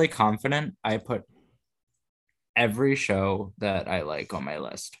 I'm fairly confident I put every show that I like on my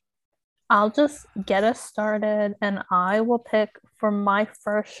list. I'll just get us started and I will pick for my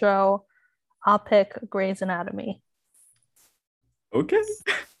first show, I'll pick Grey's Anatomy. Okay.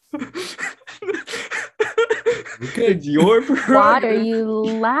 It's your Why prerogative. are you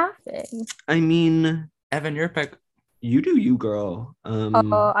laughing? I mean, Evan, your pick. you do you, girl.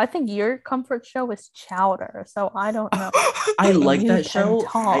 I think your comfort show is Chowder, so I don't know. I like You that can show.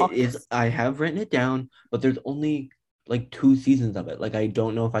 talk. I have written it down, but there's only like 2 seasons of it. Like, I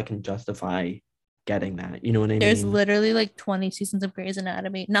don't know if I can justify getting that. You know what I There's mean? literally like 20 seasons of Grey's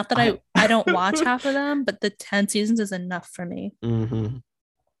Anatomy. Not that I don't watch half of them, but the 10 seasons is enough for me. Mm-hmm.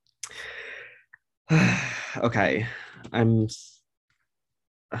 Okay,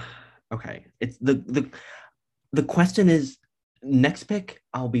 Okay. It's the question is next pick,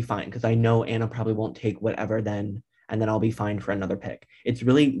 I'll be fine because I know Anna probably won't take whatever then, and then I'll be fine for another pick. It's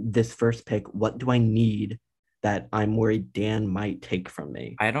really this first pick. What do I need that I'm worried Dan might take from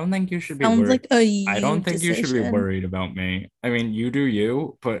me? I don't think you should be Sounds worried. like a I you don't think you should be decision. worried about me. I mean, you do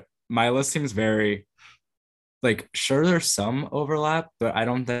you, but my list seems very like sure there's some overlap, but I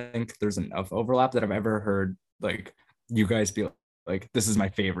don't think there's enough overlap that I've ever heard like you guys be like, this is my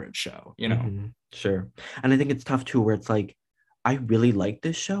favorite show, you know? Mhm. Sure. And I think it's tough too, where it's like, I really like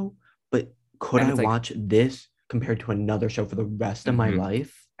this show, but could And I it's like, watch this compared to another show for the rest of my mhm.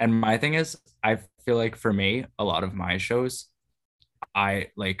 life? And my thing is, I feel like for me, a lot of my shows, I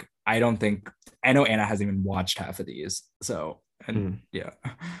don't think I know Anna hasn't even watched half of these. So and yeah.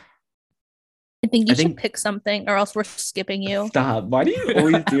 I think I you should think pick something, or else we're skipping you. stop. Why do you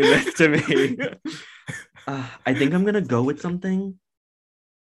always do this to me? I think I'm gonna go with something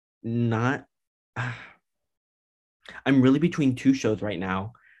not. I'm really between two shows right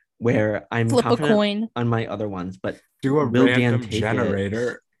now where I'm Flip a confident coin. on my other ones, but Do a will Dan random take it?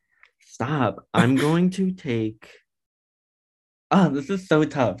 generator. Stop. I'm going to take. This is so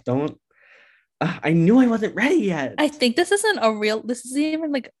tough. Don't. I knew I wasn't ready yet. I think this isn't a real. This isn't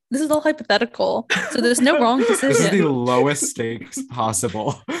even like this is all hypothetical. So there's no wrong This is the decision. lowest stakes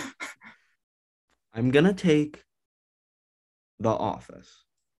possible. I'm gonna take The Office.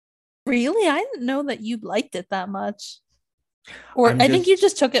 Really, I didn't know that you liked it that much. Or I'm I think you just-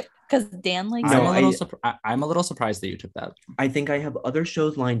 just took it because Dan likes No, I'm a little surprised that you took that. I think I have other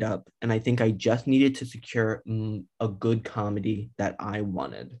shows lined up, and I think I just needed to secure a good comedy that I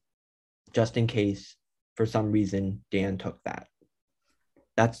wanted, just in case for some reason Dan took that.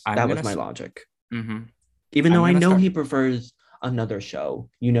 That was my logic. Mm-hmm. Even though I I'm gonna know start- he prefers another show,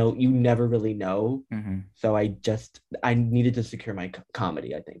 you never really know. Mm-hmm. So I needed to secure my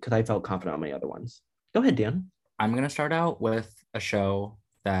comedy, I think, because I felt confident on my other ones. Go ahead, Dan. I'm gonna start out with a show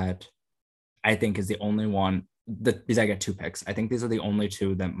that I think is the only one that because I get two picks. I think these are the only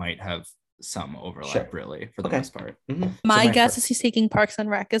two that might have some overlap, Sure. really, for the Okay. most part. Mhm. My my guess fir- is he's taking Parks and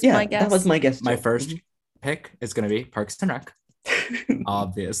Rec. Is Yeah, my guess. that was my guess. My too. first pick is gonna be Parks and Rec,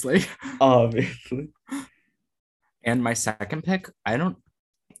 obviously. Obviously. And my second pick,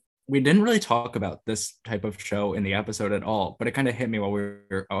 we didn't really talk about this type of show in the episode at all, but it kind of hit me while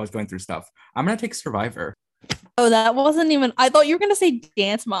I was going through stuff. I'm gonna take Survivor. Oh, that wasn't even. I thought you were gonna say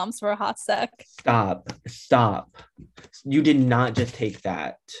Dance Moms for a hot sec. Stop. You did not just take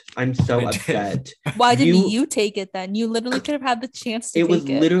that. I'm so I did. upset. Why didn't you take it then? You literally could have had the chance to It take was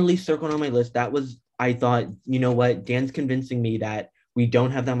it. literally circled on my list. I thought, you know what? Dan's convincing me that we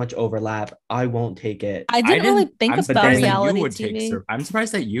don't have that much overlap. I won't take it. I didn't really think I'm about surprised that reality you would TV. I'm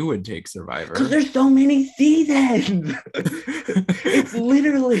surprised that you would take Survivor. Because there's so many seasons. It's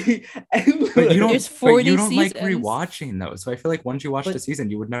literally endless. But you don't, There's but 40 you don't like seasons. rewatching those. So I feel like once you watch But- the season,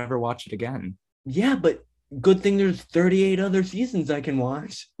 you would never watch it again. Yeah, but good thing there's 38 other seasons I can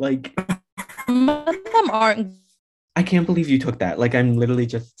watch. Like, Some of them aren't. I can't believe you took that. Like, I'm literally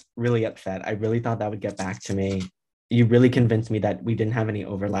just really upset. I really thought that would get back to me. You really convinced me that we didn't have any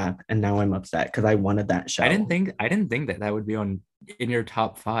overlap, and now I'm upset because I wanted that show. I didn't think that would be in your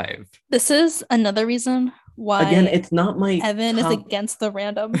top 5. This is another reason why Again, it's not my Evan is top- against the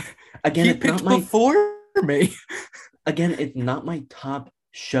random. Again, He it's not picked my before me. again, it's not my top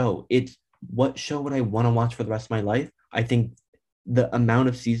show. It's what show would I want to watch for the rest of my life? I think the amount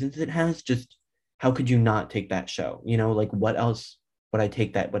of seasons it has, just how could you not take that show? Like what else would I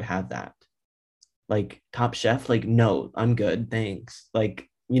take that would have that? Like Top Chef? Like, no, I'm good. Thanks. Like,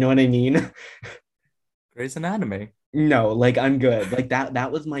 you know what I mean? Grey's Anatomy. No, like I'm good. Like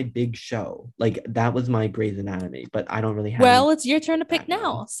that was my big show. Like that was my Grey's Anatomy, but I don't really have Well, it's your turn to pick that now.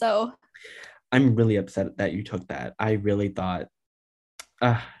 now. So I'm really upset that you took that. I really thought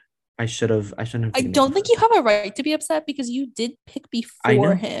I shouldn't have I taken don't the think offer. you have a right to be upset because you did pick I know.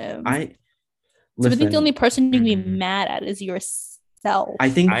 before him. So I think Listen, the only person you can be Mhm. mad at is yourself. I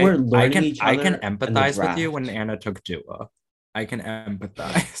think we're learning each other. I can in the empathize with you when draft. Anna took Dua. I can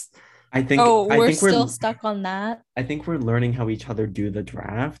empathize. I think Oh, I we're think still stuck on that. I think we're learning how each other do the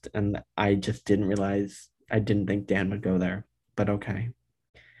draft, and I just didn't realize. I didn't think Dan would go there, but okay.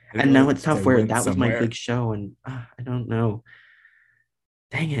 And now it's tough where that was my big show, and I don't know.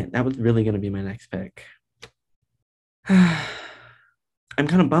 Dang it, that was really gonna be my next pick. I'm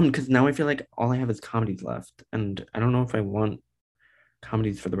kind of bummed because now I feel like all I have is comedies left, and I don't know if I want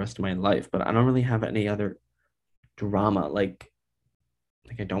comedies for the rest of my life, but I don't really have any other drama. Like,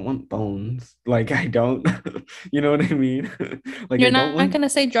 Like I don't want bones. Like I don't, you know what I mean? Like I You're don't not want. gonna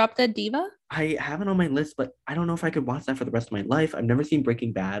say Drop Dead Diva? I have it on my list, but I don't know if I could watch that for the rest of my life. I've never seen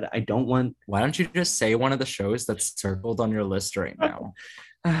Breaking Bad. I don't want. Why don't you just say one of the shows that's circled on your list right now?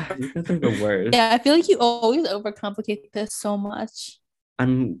 You guys are the worst. Yeah, I feel like you always overcomplicate this so much.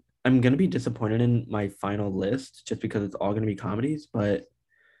 I'm gonna be disappointed in my final list just because it's all gonna be comedies, but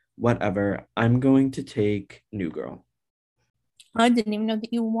whatever. I'm going to take New Girl. I didn't even know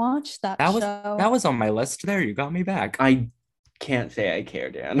that you watched that show. That was on my list there. You got me back. I can't say I care,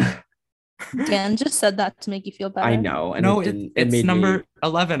 Dan. Dan just said that to make you feel better. I know, and No, it didn't. it's made number me...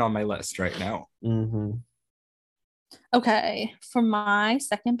 11 on my list right now. Mm-hmm. Okay, for my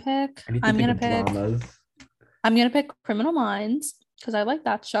second pick, I need to I'm think gonna of pick. dramas. I'm gonna pick Criminal Minds because I like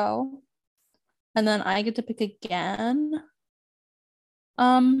that show, and then I get to pick again.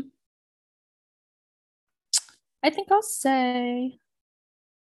 I think I'll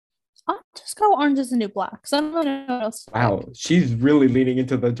just go Orange is the New Black because I don't know what else to Wow, pick. she's really leaning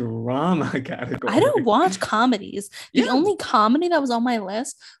into the drama category. I don't watch comedies. The Yeah. only comedy that was on my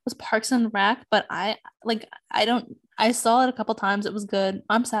list was Parks and Rec, but I saw it a couple times. It was good.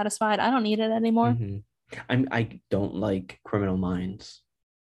 I'm satisfied. I don't need it anymore. Mm-hmm. I don't like Criminal Minds.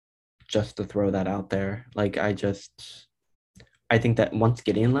 Just to throw that out there. Like I think that once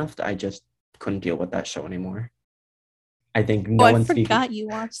Gideon left, I just couldn't deal with that show anymore. I think no I one's forgot you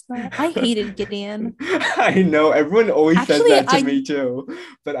watched that. I hated Gideon. I know everyone always Actually, says that to me too,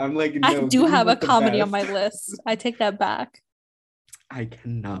 but I'm like, no. I do Gideon have a was the comedy on best. my list. I take that back. I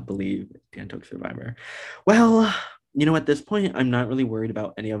cannot believe Dan took Survivor. Well, you know, at this point, I'm not really worried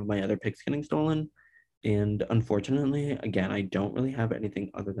about any of my other picks getting stolen. And unfortunately, again, I don't really have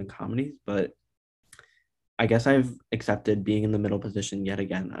anything other than comedies, but I guess I've accepted being in the middle position yet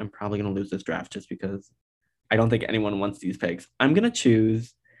again. I'm probably going to lose this draft just because I don't think anyone wants these picks. I'm going to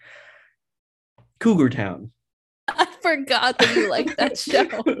choose Cougar Town. I forgot that you liked that show.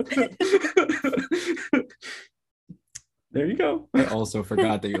 There you go. I also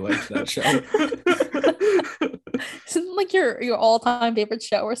forgot that you liked that show. Isn't it like your all-time favorite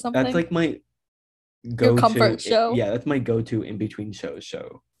show or something? That's like my go-to comfort show? Yeah, that's my go-to in between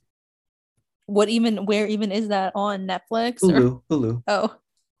show. Where even is that on Netflix? Hulu. Oh.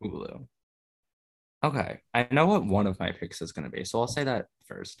 Hulu. Okay, I know what one of my picks is going to be, so I'll say that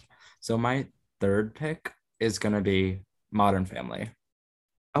first. So my third pick is going to be Modern Family.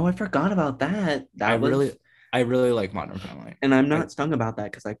 Oh, I forgot about that. I really like Modern Family, and I'm not stung about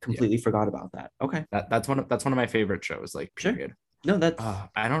that because I completely forgot about that. Okay, that's one of my favorite shows. Like, period. Sure. No, that's.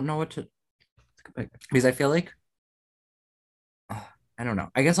 I don't know what to. Because I feel like. I don't know.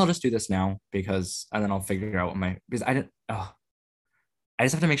 I guess I'll just do this now and then I'll figure out because I didn't. I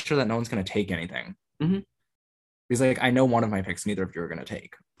just have to make sure that no one's gonna take anything. Mm-hmm. Because like I know one of my picks, neither of you are gonna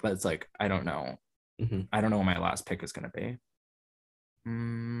take, but it's like I don't know. Mm-hmm. I don't know what my last pick is gonna be.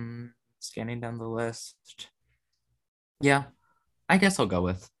 Scanning down the list. Yeah, I guess I'll go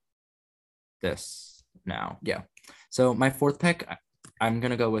with this now. Yeah. So my fourth pick, I'm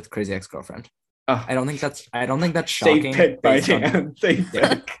gonna go with Crazy Ex-Girlfriend. I don't think that's shocking. Safe pick by Dan. Safe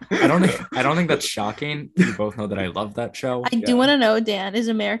pick. I don't think that's shocking. You both know that I love that show. I do want to know, Dan, is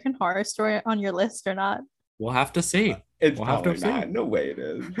American Horror Story on your list or not? We'll have to see. We'll have to see. No way it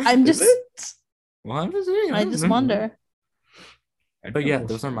is. We'll have to see. I just wonder. But yeah,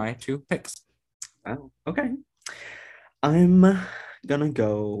 those are my two picks. Oh, okay. I'm gonna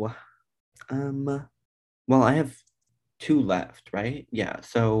go. Well, I have two left, right? Yeah.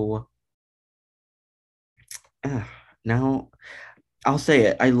 So now I'll say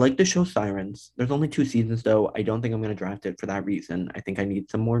it. I like the show Sirens. There's only 2 seasons though. I don't think I'm gonna draft it for that reason. I think I need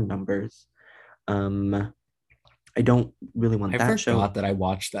some more numbers. I don't really want that show. I forgot that I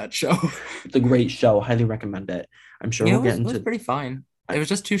watched that show. It's a great show. Highly recommend it. I'm sure we'll get into. It was pretty fine. It was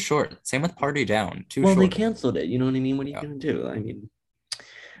just too short. Same with Party Down. Well, they canceled it. You know what I mean? What are you gonna do? I mean,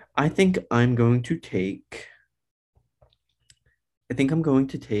 I think I'm going to take.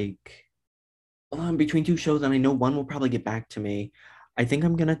 Between 2 shows, and I know one will probably get back to me. I think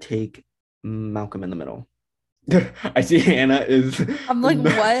I'm gonna take Malcolm in the Middle. I see Hannah is. I'm like,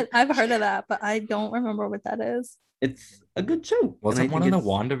 what? I've heard of that, but I don't remember what that is. It's a good show. Wasn't one of the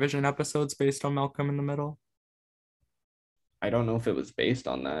WandaVision episodes based on Malcolm in the Middle? I don't know if it was based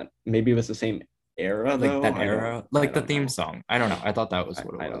on that. Maybe it was the same era, like that era, like the theme song. I don't know. I thought that was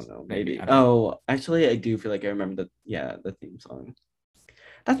what it was. I don't know. Maybe. Actually, I do feel like I remember the theme song.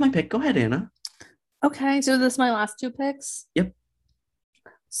 That's my pick. Go ahead, Anna. Okay, so this is my last 2 picks. Yep.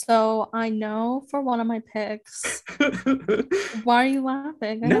 So I know for one of my picks. Why are you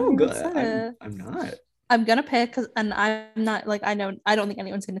laughing? No, good. I'm not. I'm gonna pick and I'm not like I don't think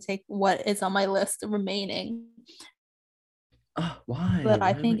anyone's gonna take what is on my list remaining. Why? But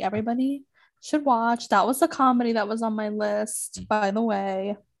I Why think everybody should watch. That was the comedy that was on my list, by the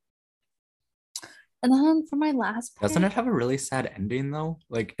way. And then for my last pick, Doesn't it have a really sad ending though?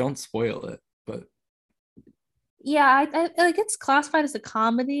 Like, don't spoil it, but yeah, I like it's classified as a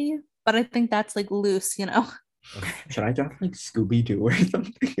comedy, but I think that's like loose, you know. okay. should I drop like Scooby Doo or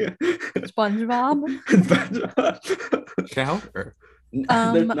something? SpongeBob. Shower.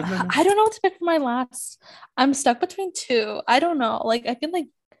 I don't know what to pick for my last. I'm stuck between two. I don't know. Like I feel like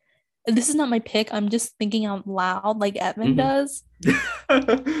this is not my pick. I'm just thinking out loud, like Evan does.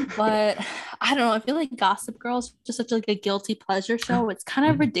 But I don't know. I feel like Gossip Girl is just such like a guilty pleasure show. It's kind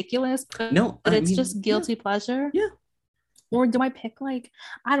of ridiculous, but it's just guilty pleasure. Yeah. Or do I pick like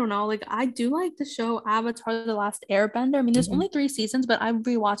I don't know, like I do like the show Avatar: The Last Airbender. I mean, there's only 3 seasons, but I've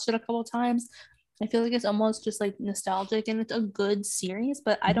rewatched it a couple times. I feel like it's almost just like nostalgic and it's a good series,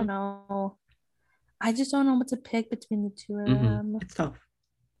 but I don't know. I just don't know what to pick between the two of them. It's tough.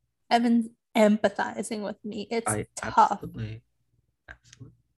 Evan's empathizing with me. It's tough. Absolutely.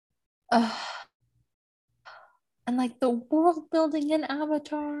 And like the world building in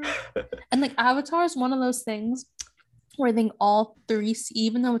Avatar. And like Avatar is one of those things where I think all 3,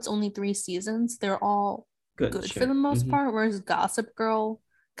 even though it's only 3 seasons, they're all good for the most part. Whereas Gossip Girl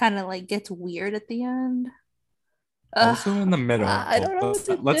kind of like gets weird at the end. Also in the middle. I don't know.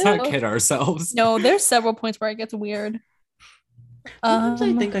 Let's not kid ourselves. No, there's several points where it gets weird. Sometimes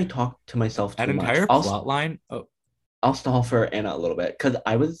I think I talk to myself too much. That entire plot line. I'll stall for Anna a little bit because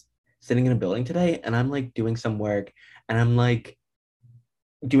I was sitting in a building today and I'm like doing some work and I'm like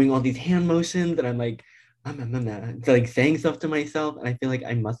doing all these hand motions and I'm like like saying stuff to myself and I feel like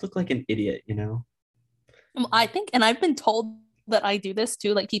I must look like an idiot, you know? I think, and I've been told that I do this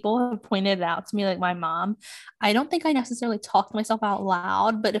too. Like people have pointed it out to me, like my mom. I don't think I necessarily talk to myself out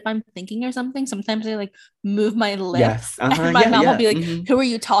loud, but if I'm thinking or something, sometimes I like move my lips. Yes. And my mom will be like, "Who are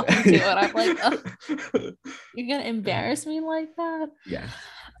you talking to?" And I'm like, "You're gonna embarrass me like that?" Yeah.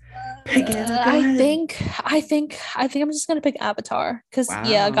 I think I'm just gonna pick Avatar because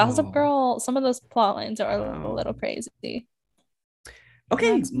yeah, Gossip Girl. Some of those plot lines are a little crazy.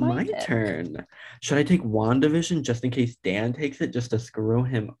 Okay, my turn. Should I take WandaVision just in case Dan takes it just to screw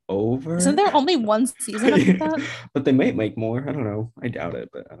him over? Isn't there only 1 season of that? But they might make more. I don't know. I doubt it,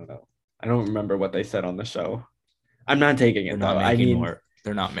 but I don't know. I don't remember what they said on the show. I'm not taking it though.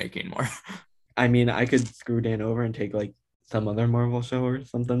 They're not making more. I mean, I could screw Dan over and take like some other Marvel show or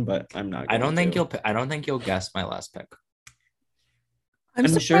something, but I'm not. I don't think you'll guess my last pick. I'm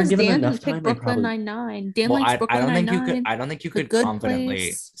sure given Dan enough time, Brooklyn Nine-Nine. Dan likes Brooklyn Nine-Nine. I don't think you could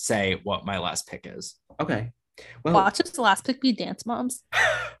confidently say what my last pick is. Okay. Well, watch us the last pick be Dance Moms.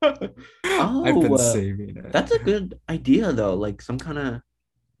 I've been saving it. That's a good idea though. Like some kind of.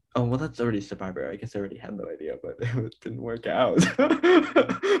 Oh well, that's already Survivor. I guess I already had the idea, but it didn't work out.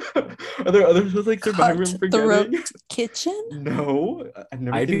 Are there other shows like Survivor? Kitchen? No, I've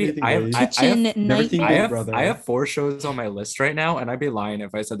never seen anything. I have 4 shows on my list right now, and I'd be lying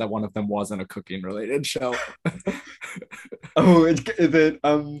if I said that one of them wasn't a cooking related show. Oh, is it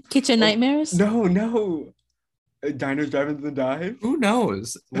Kitchen Nightmares? No. Diners, Drive-Ins, and Dives? Who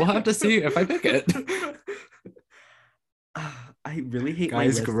knows? We'll have to see if I pick it. I really hate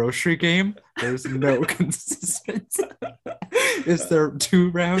Guys, grocery game. There's no consistency. Is there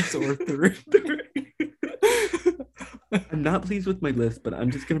 2 rounds or 3? I'm not pleased with my list, but I'm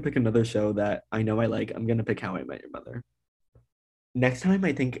just gonna pick another show that I know I like. I'm gonna pick How I Met Your Mother. Next time,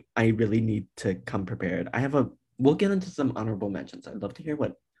 I think I really need to come prepared. We'll get into some honorable mentions. I'd love to hear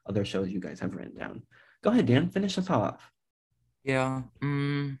what other shows you guys have written down. Go ahead, Dan. Finish us off. Yeah.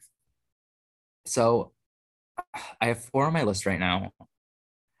 So I have 4 on my list right now.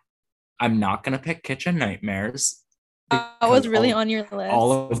 I'm not gonna pick Kitchen Nightmares. I was really on your list.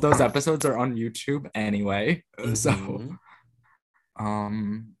 All of those episodes are on YouTube anyway. So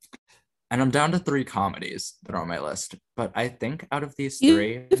and I'm down to 3 comedies that are on my list. But I think out of these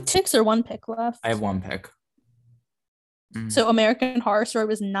 3, you have 6 or 1 pick left. I have 1 pick. So American Horror Story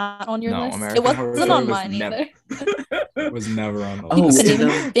was not on your list. American it wasn't on mine either. It was never on. You couldn't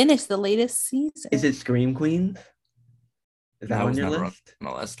even finish the latest season. Is it Scream Queens? Is that on your list? On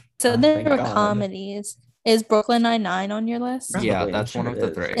my list. So there are comedies. Is Brooklyn Nine-Nine on your list? Probably, yeah, that's one of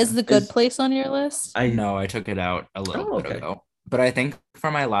the 3. Is The Good Place on your list? No, I took it out a little bit ago. But I think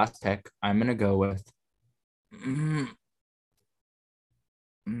for my last pick, I'm gonna go with.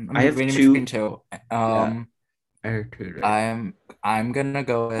 I have 2. I'm gonna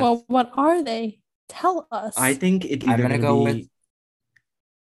go with. Well, what are they? Tell us. I think it's either gonna go with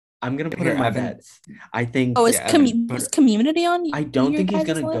I'm gonna put Here, in my Evan. bets. I think. Oh, is Yeah, Evan, was Community on? I don't your think he's guys'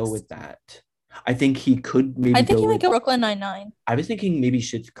 gonna go list? with that. I think he could maybe I think go he might with. go Brooklyn Nine-Nine. I was thinking maybe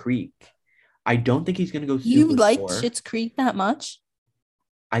Schitt's Creek. I don't think he's gonna go You like Superstore. Schitt's Creek that much?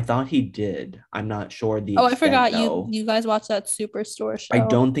 I thought he did. I'm not sure the Oh, extent, I forgot though. you guys watched that Superstore show. I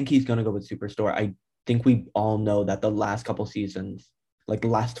don't think he's gonna go with Superstore. I think we all know that the last couple seasons, like the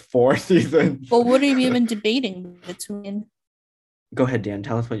last 4 seasons. Well, what are you even debating between? Go ahead, Dan.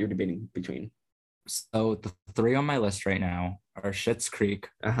 Tell us what you're debating between. So the 3 on my list right now are Schitt's Creek,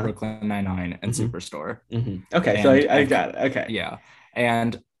 Uh-huh. Brooklyn Nine-Nine, and Mhm. Superstore. Okay, so And I got it. Okay. Yeah,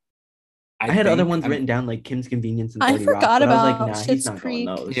 and I had other think ones I'm- written down like Kim's Convenience and I 30 Rock, forgot but I was like, about nah, he's Schitt's not Creek.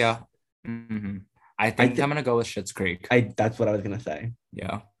 going those. Yeah. I think I'm gonna go with Schitt's Creek. That's what I was gonna say.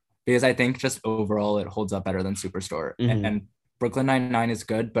 Yeah, because I think just overall it holds up better than Superstore. Mhm. And Brooklyn Nine-Nine is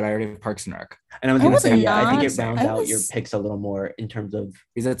good, but I already have Parks and Rec. And I was I gonna was say, yeah, I think not- it rounds I out your was- picks a little more in terms of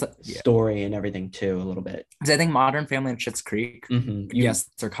Because it's story and everything too, a little bit. Because I think Modern Family and Schitt's Creek, Mhm. yes,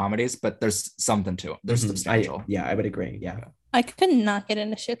 they're comedies, but there's something to it. There's Mhm. substantial. I would agree. Yeah. I could not get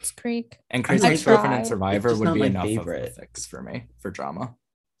into Schitt's Creek. And I Crazy tried. Ex-Girlfriend and It's Survivor just would not be my enough of a favorite. fix for me for drama.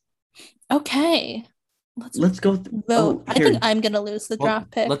 Okay. Let's go. Vote. I here. think I'm gonna lose the Well,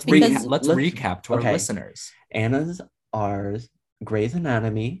 draft pick let's because let's let's- recap to our okay. listeners. Anna's, ours, Grey's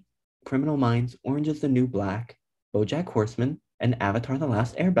Anatomy, Criminal Minds, Orange is the New Black, BoJack Horseman, and Avatar: The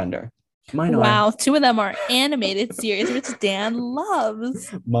Last Airbender. Mine wow, 2 of them are animated series, which Dan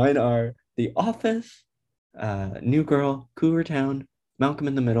loves. Mine are The Office, New Girl, Cougar Town, Malcolm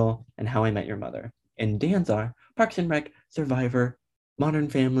in the Middle, and How I Met Your Mother. And Dan's are Parks and Rec, Survivor, Modern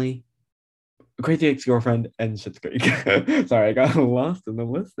Family, Crazy Ex-Girlfriend, and Schitt's Creek. Sorry, I got lost in the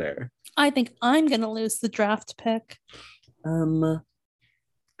list there. I think I'm gonna lose the draft pick. I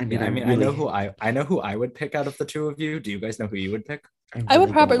mean, I know who I would pick out of the 2 of you. Do you guys know who you would pick? I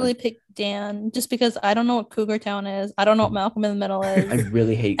would probably pick Dan just because I don't know what Cougar Town is. I don't know what Malcolm in the Middle I is.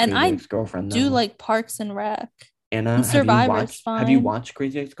 really hate And Crazy I Ex-Girlfriend. Do though. like Parks and Rec. Anna, and have you Survivor's watched? Have you fine. watched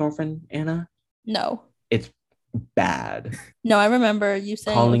Crazy Ex-Girlfriend, Anna? No. It's bad. No, I remember you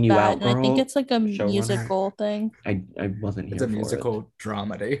saying Calling it You was Out, bad, and I think Girl, it's like a showrunner. musical thing. I wasn't here It's a for musical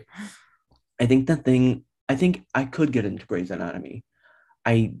dramedy. it. I think I could get into Grey's Anatomy.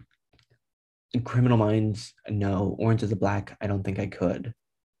 Criminal Minds, no. Orange is the Black, I don't think I could.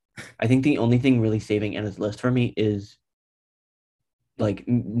 I think the only thing really saving Anna's list for me is like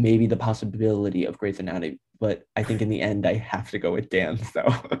maybe the possibility of Grey's Anatomy, but I think in the end I have to go with Dan. So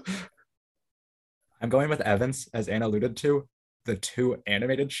I'm going with Evans, as Anna alluded to. The 2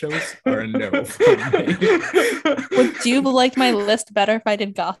 animated shows are a no for me. Would you like my list better if I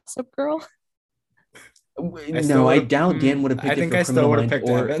did Gossip Girl? no, I doubt Dan would have picked I think it for I still Criminal would have Minds picked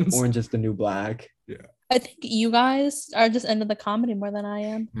or Evans. Orange is the New Black. I think you guys are just into the comedy more than I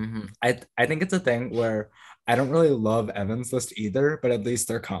am. I think it's a thing where I don't really love Evans' list either, but at least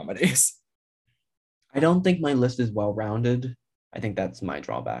they're comedies. I don't think my list is well rounded. I think that's my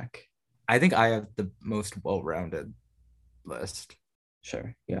drawback. I think I have the most well-rounded list.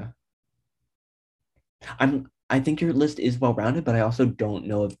 Sure, yeah. I think your list is well rounded, but I also don't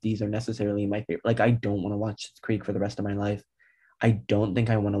know if these are necessarily my favorite. Like, I don't want to watch Schitt's Creek for the rest of my life. I don't think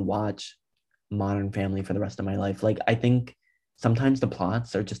I want to watch Modern Family for the rest of my life. Like, I think sometimes the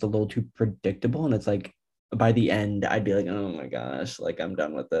plots are just a little too predictable, and it's like by the end, I'd be like, oh my gosh, like I'm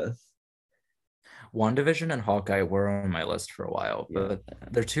done with this. WandaVision and Hawkeye were on my list for a while, but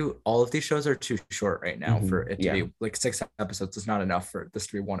all of these shows are too short right now for it to be like 6 episodes is not enough for this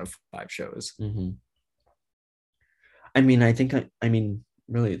to be one of 5 shows. I mean,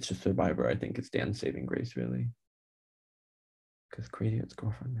 really, it's just Survivor. I think it's Dan's saving grace, really. Because Crazy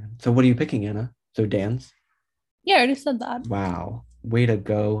Ex-Girlfriend, man. So what are you picking, Anna? So Dan's? Yeah, I already said that. Wow. Way to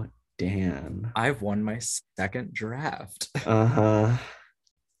go, Dan. I've won my 2nd draft. Uh-huh.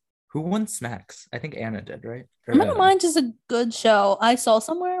 Who won Smacks? I think Anna did, right? Criminal Minds is a good show. I saw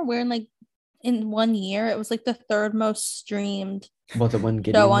somewhere where in 1 year it was like the 3rd most streamed Was it when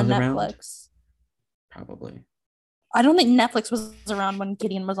Gideon show on was Netflix. around? Probably. I don't think Netflix was around when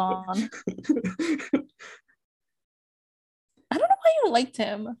Gideon was on. I don't know why you liked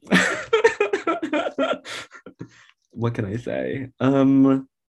him. What can I say?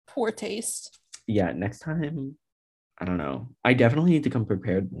 Poor taste. Yeah, next time, I don't know. I definitely need to come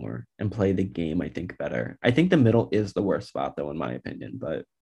prepared more and play the game, I think, better. I think the middle is the worst spot, though, in my opinion, but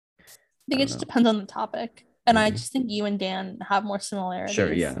I think it just depends on the topic. And I just think you and Dan have more similarities.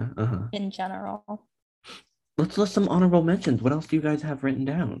 Sure, yeah. In general. Let's list some honorable mentions. What else do you guys have written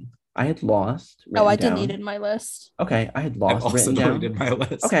down? I had Lost. Oh, I written down. deleted my list. Okay, I had I've Lost also written down. deleted my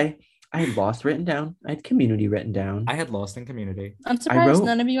list. Okay, I had Lost written down. I had Community written down. I had Lost in Community. I'm surprised wrote-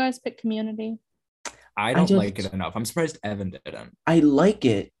 none of you guys picked Community. I don't like it enough. I'm surprised Evan didn't. I like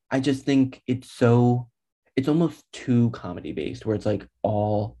it. I just think it's almost too comedy based, where it's like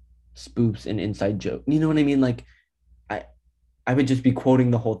all spoofs and inside joke. You know what I mean? Like, I would just be quoting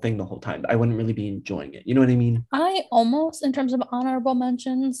the whole thing the whole time. I wouldn't really be enjoying it. You know what I mean? I almost, in terms of honorable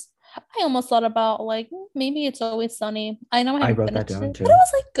mentions, I almost thought about like maybe It's Always Sunny. I know I haven't wrote that finished down, it, too. but it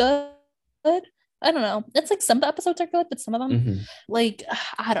was like good. I don't know. It's like some of the episodes are good, but some of them, Mhm. like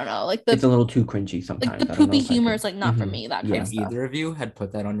I don't know, like It's the a little too cringy sometimes. like the I don't know poopy if I humor could- is like not for Mhm. me. That Yeah. kind of If stuff. either of you had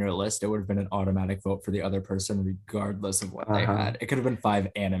put that on your list, it would have been an automatic vote for the other person, regardless of what they Uh-huh. had. It could have been 5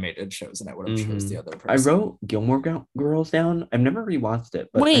 animated shows, and I would have chose the other person. I wrote Gilmore Girls down. I've never rewatched it,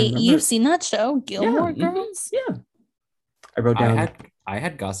 but I Wait, remember... you've seen that show, Gilmore mhm, Girls? Yeah. I wrote down. I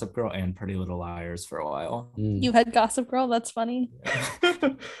had Gossip Girl and Pretty Little Liars for a while. You had Gossip Girl. That's funny.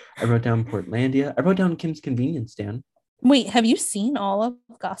 I wrote down Portlandia. I wrote down Kim's Convenience Stand. Wait, have you seen all of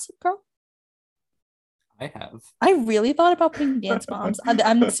Gossip Girl? I have. I really thought about putting Dance Moms.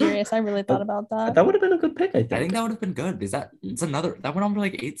 I'm serious. I really thought about that. That would have been a good pick, I think. I think that would have been good because that went on for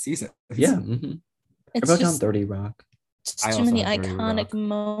like 8 seasons. Yeah. mhm. I It's wrote down just, 30 Rock. just I too also many had 30 iconic Rock.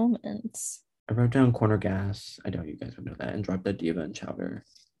 moments. I wrote down Corner Gas. I know you guys would know that. And Drop Dead Diva and Chowder.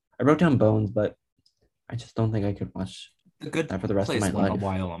 I wrote down Bones, but I just don't think I could watch The Good that for the rest of Place my went life. a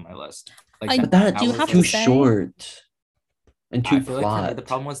while on my list. I But that do was have too to say- short and too I feel like for me, plot. the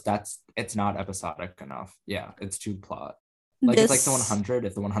problem was it's not episodic enough. Yeah, it's too plot. Like it's like the 100.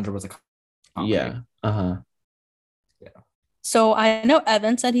 If the 100 was a comedy. Yeah. Uh-huh. So I know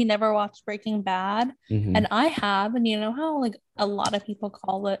Evan said he never watched Breaking Bad, Mhm. and I have, and you know how like a lot of people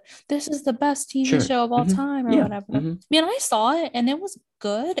call it, this is the best TV Sure. show of all Mhm. time or Yeah. whatever. Mhm. I mean, I saw it and it was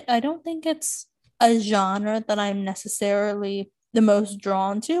good. I don't think it's a genre that I'm necessarily the most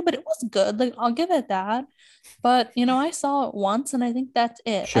drawn to, but it was good. Like I'll give it that. But you know, I saw it once and I think that's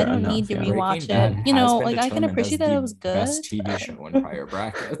it. Sure, I don't enough, need to yeah. rewatch Breaking Bad it. You know, has been like I can determined appreciate as that it the was good. Best TV but- show in prior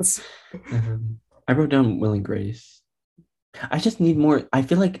brackets. I wrote down Will and Grace. I just need more. I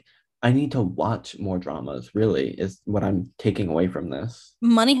feel like I need to watch more dramas, really, is what I'm taking away from this.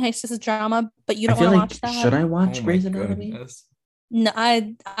 Money Heist is a drama, but you I don't feel want to like, watch that. should I watch Oh my Grey's Anatomy? goodness. No,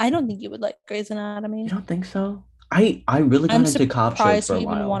 I don't think you would like Grey's Anatomy. You don't think so? I really got I'm into cop shows surprised for you a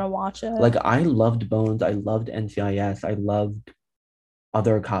even while. want to watch it. Like, I loved Bones. I loved NCIS. I loved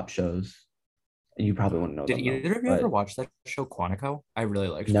other cop shows. You probably wouldn't know Did them, either of you but- ever watch that show Quantico? I really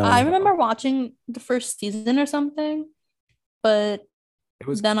liked No. I Quantico. remember watching the first season or something, but It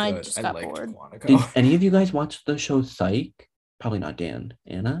was then I good. just got liked bored. Quantico. Did any of you guys watch the show Psych? Probably not Dan.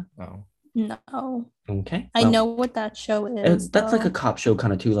 Anna? No. no. Okay. I well, know what that show is. that's like a though. cop show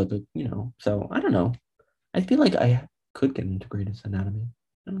kind of too, like a, so I don't know. I feel like I could get into Grey's Anatomy.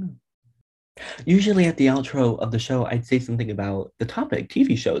 I don't know. Usually at the outro of the show, I'd say something about the topic,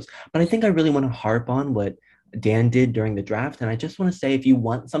 TV shows, but I think I really want to harp on what Dan did during the draft. And I just want to say, if you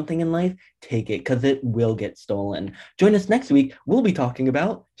want something in life, take it, because it will get stolen. Join us next week. We'll be talking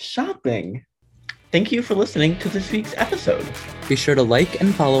about shopping. Thank you for listening to this week's episode. Be sure to like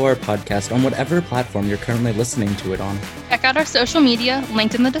and follow our podcast on whatever platform you're currently listening to it on. Check out our social media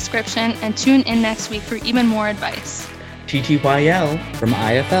linked in the description and tune in next week for even more advice. TTYL. From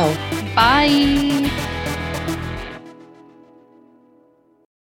IFL. Bye.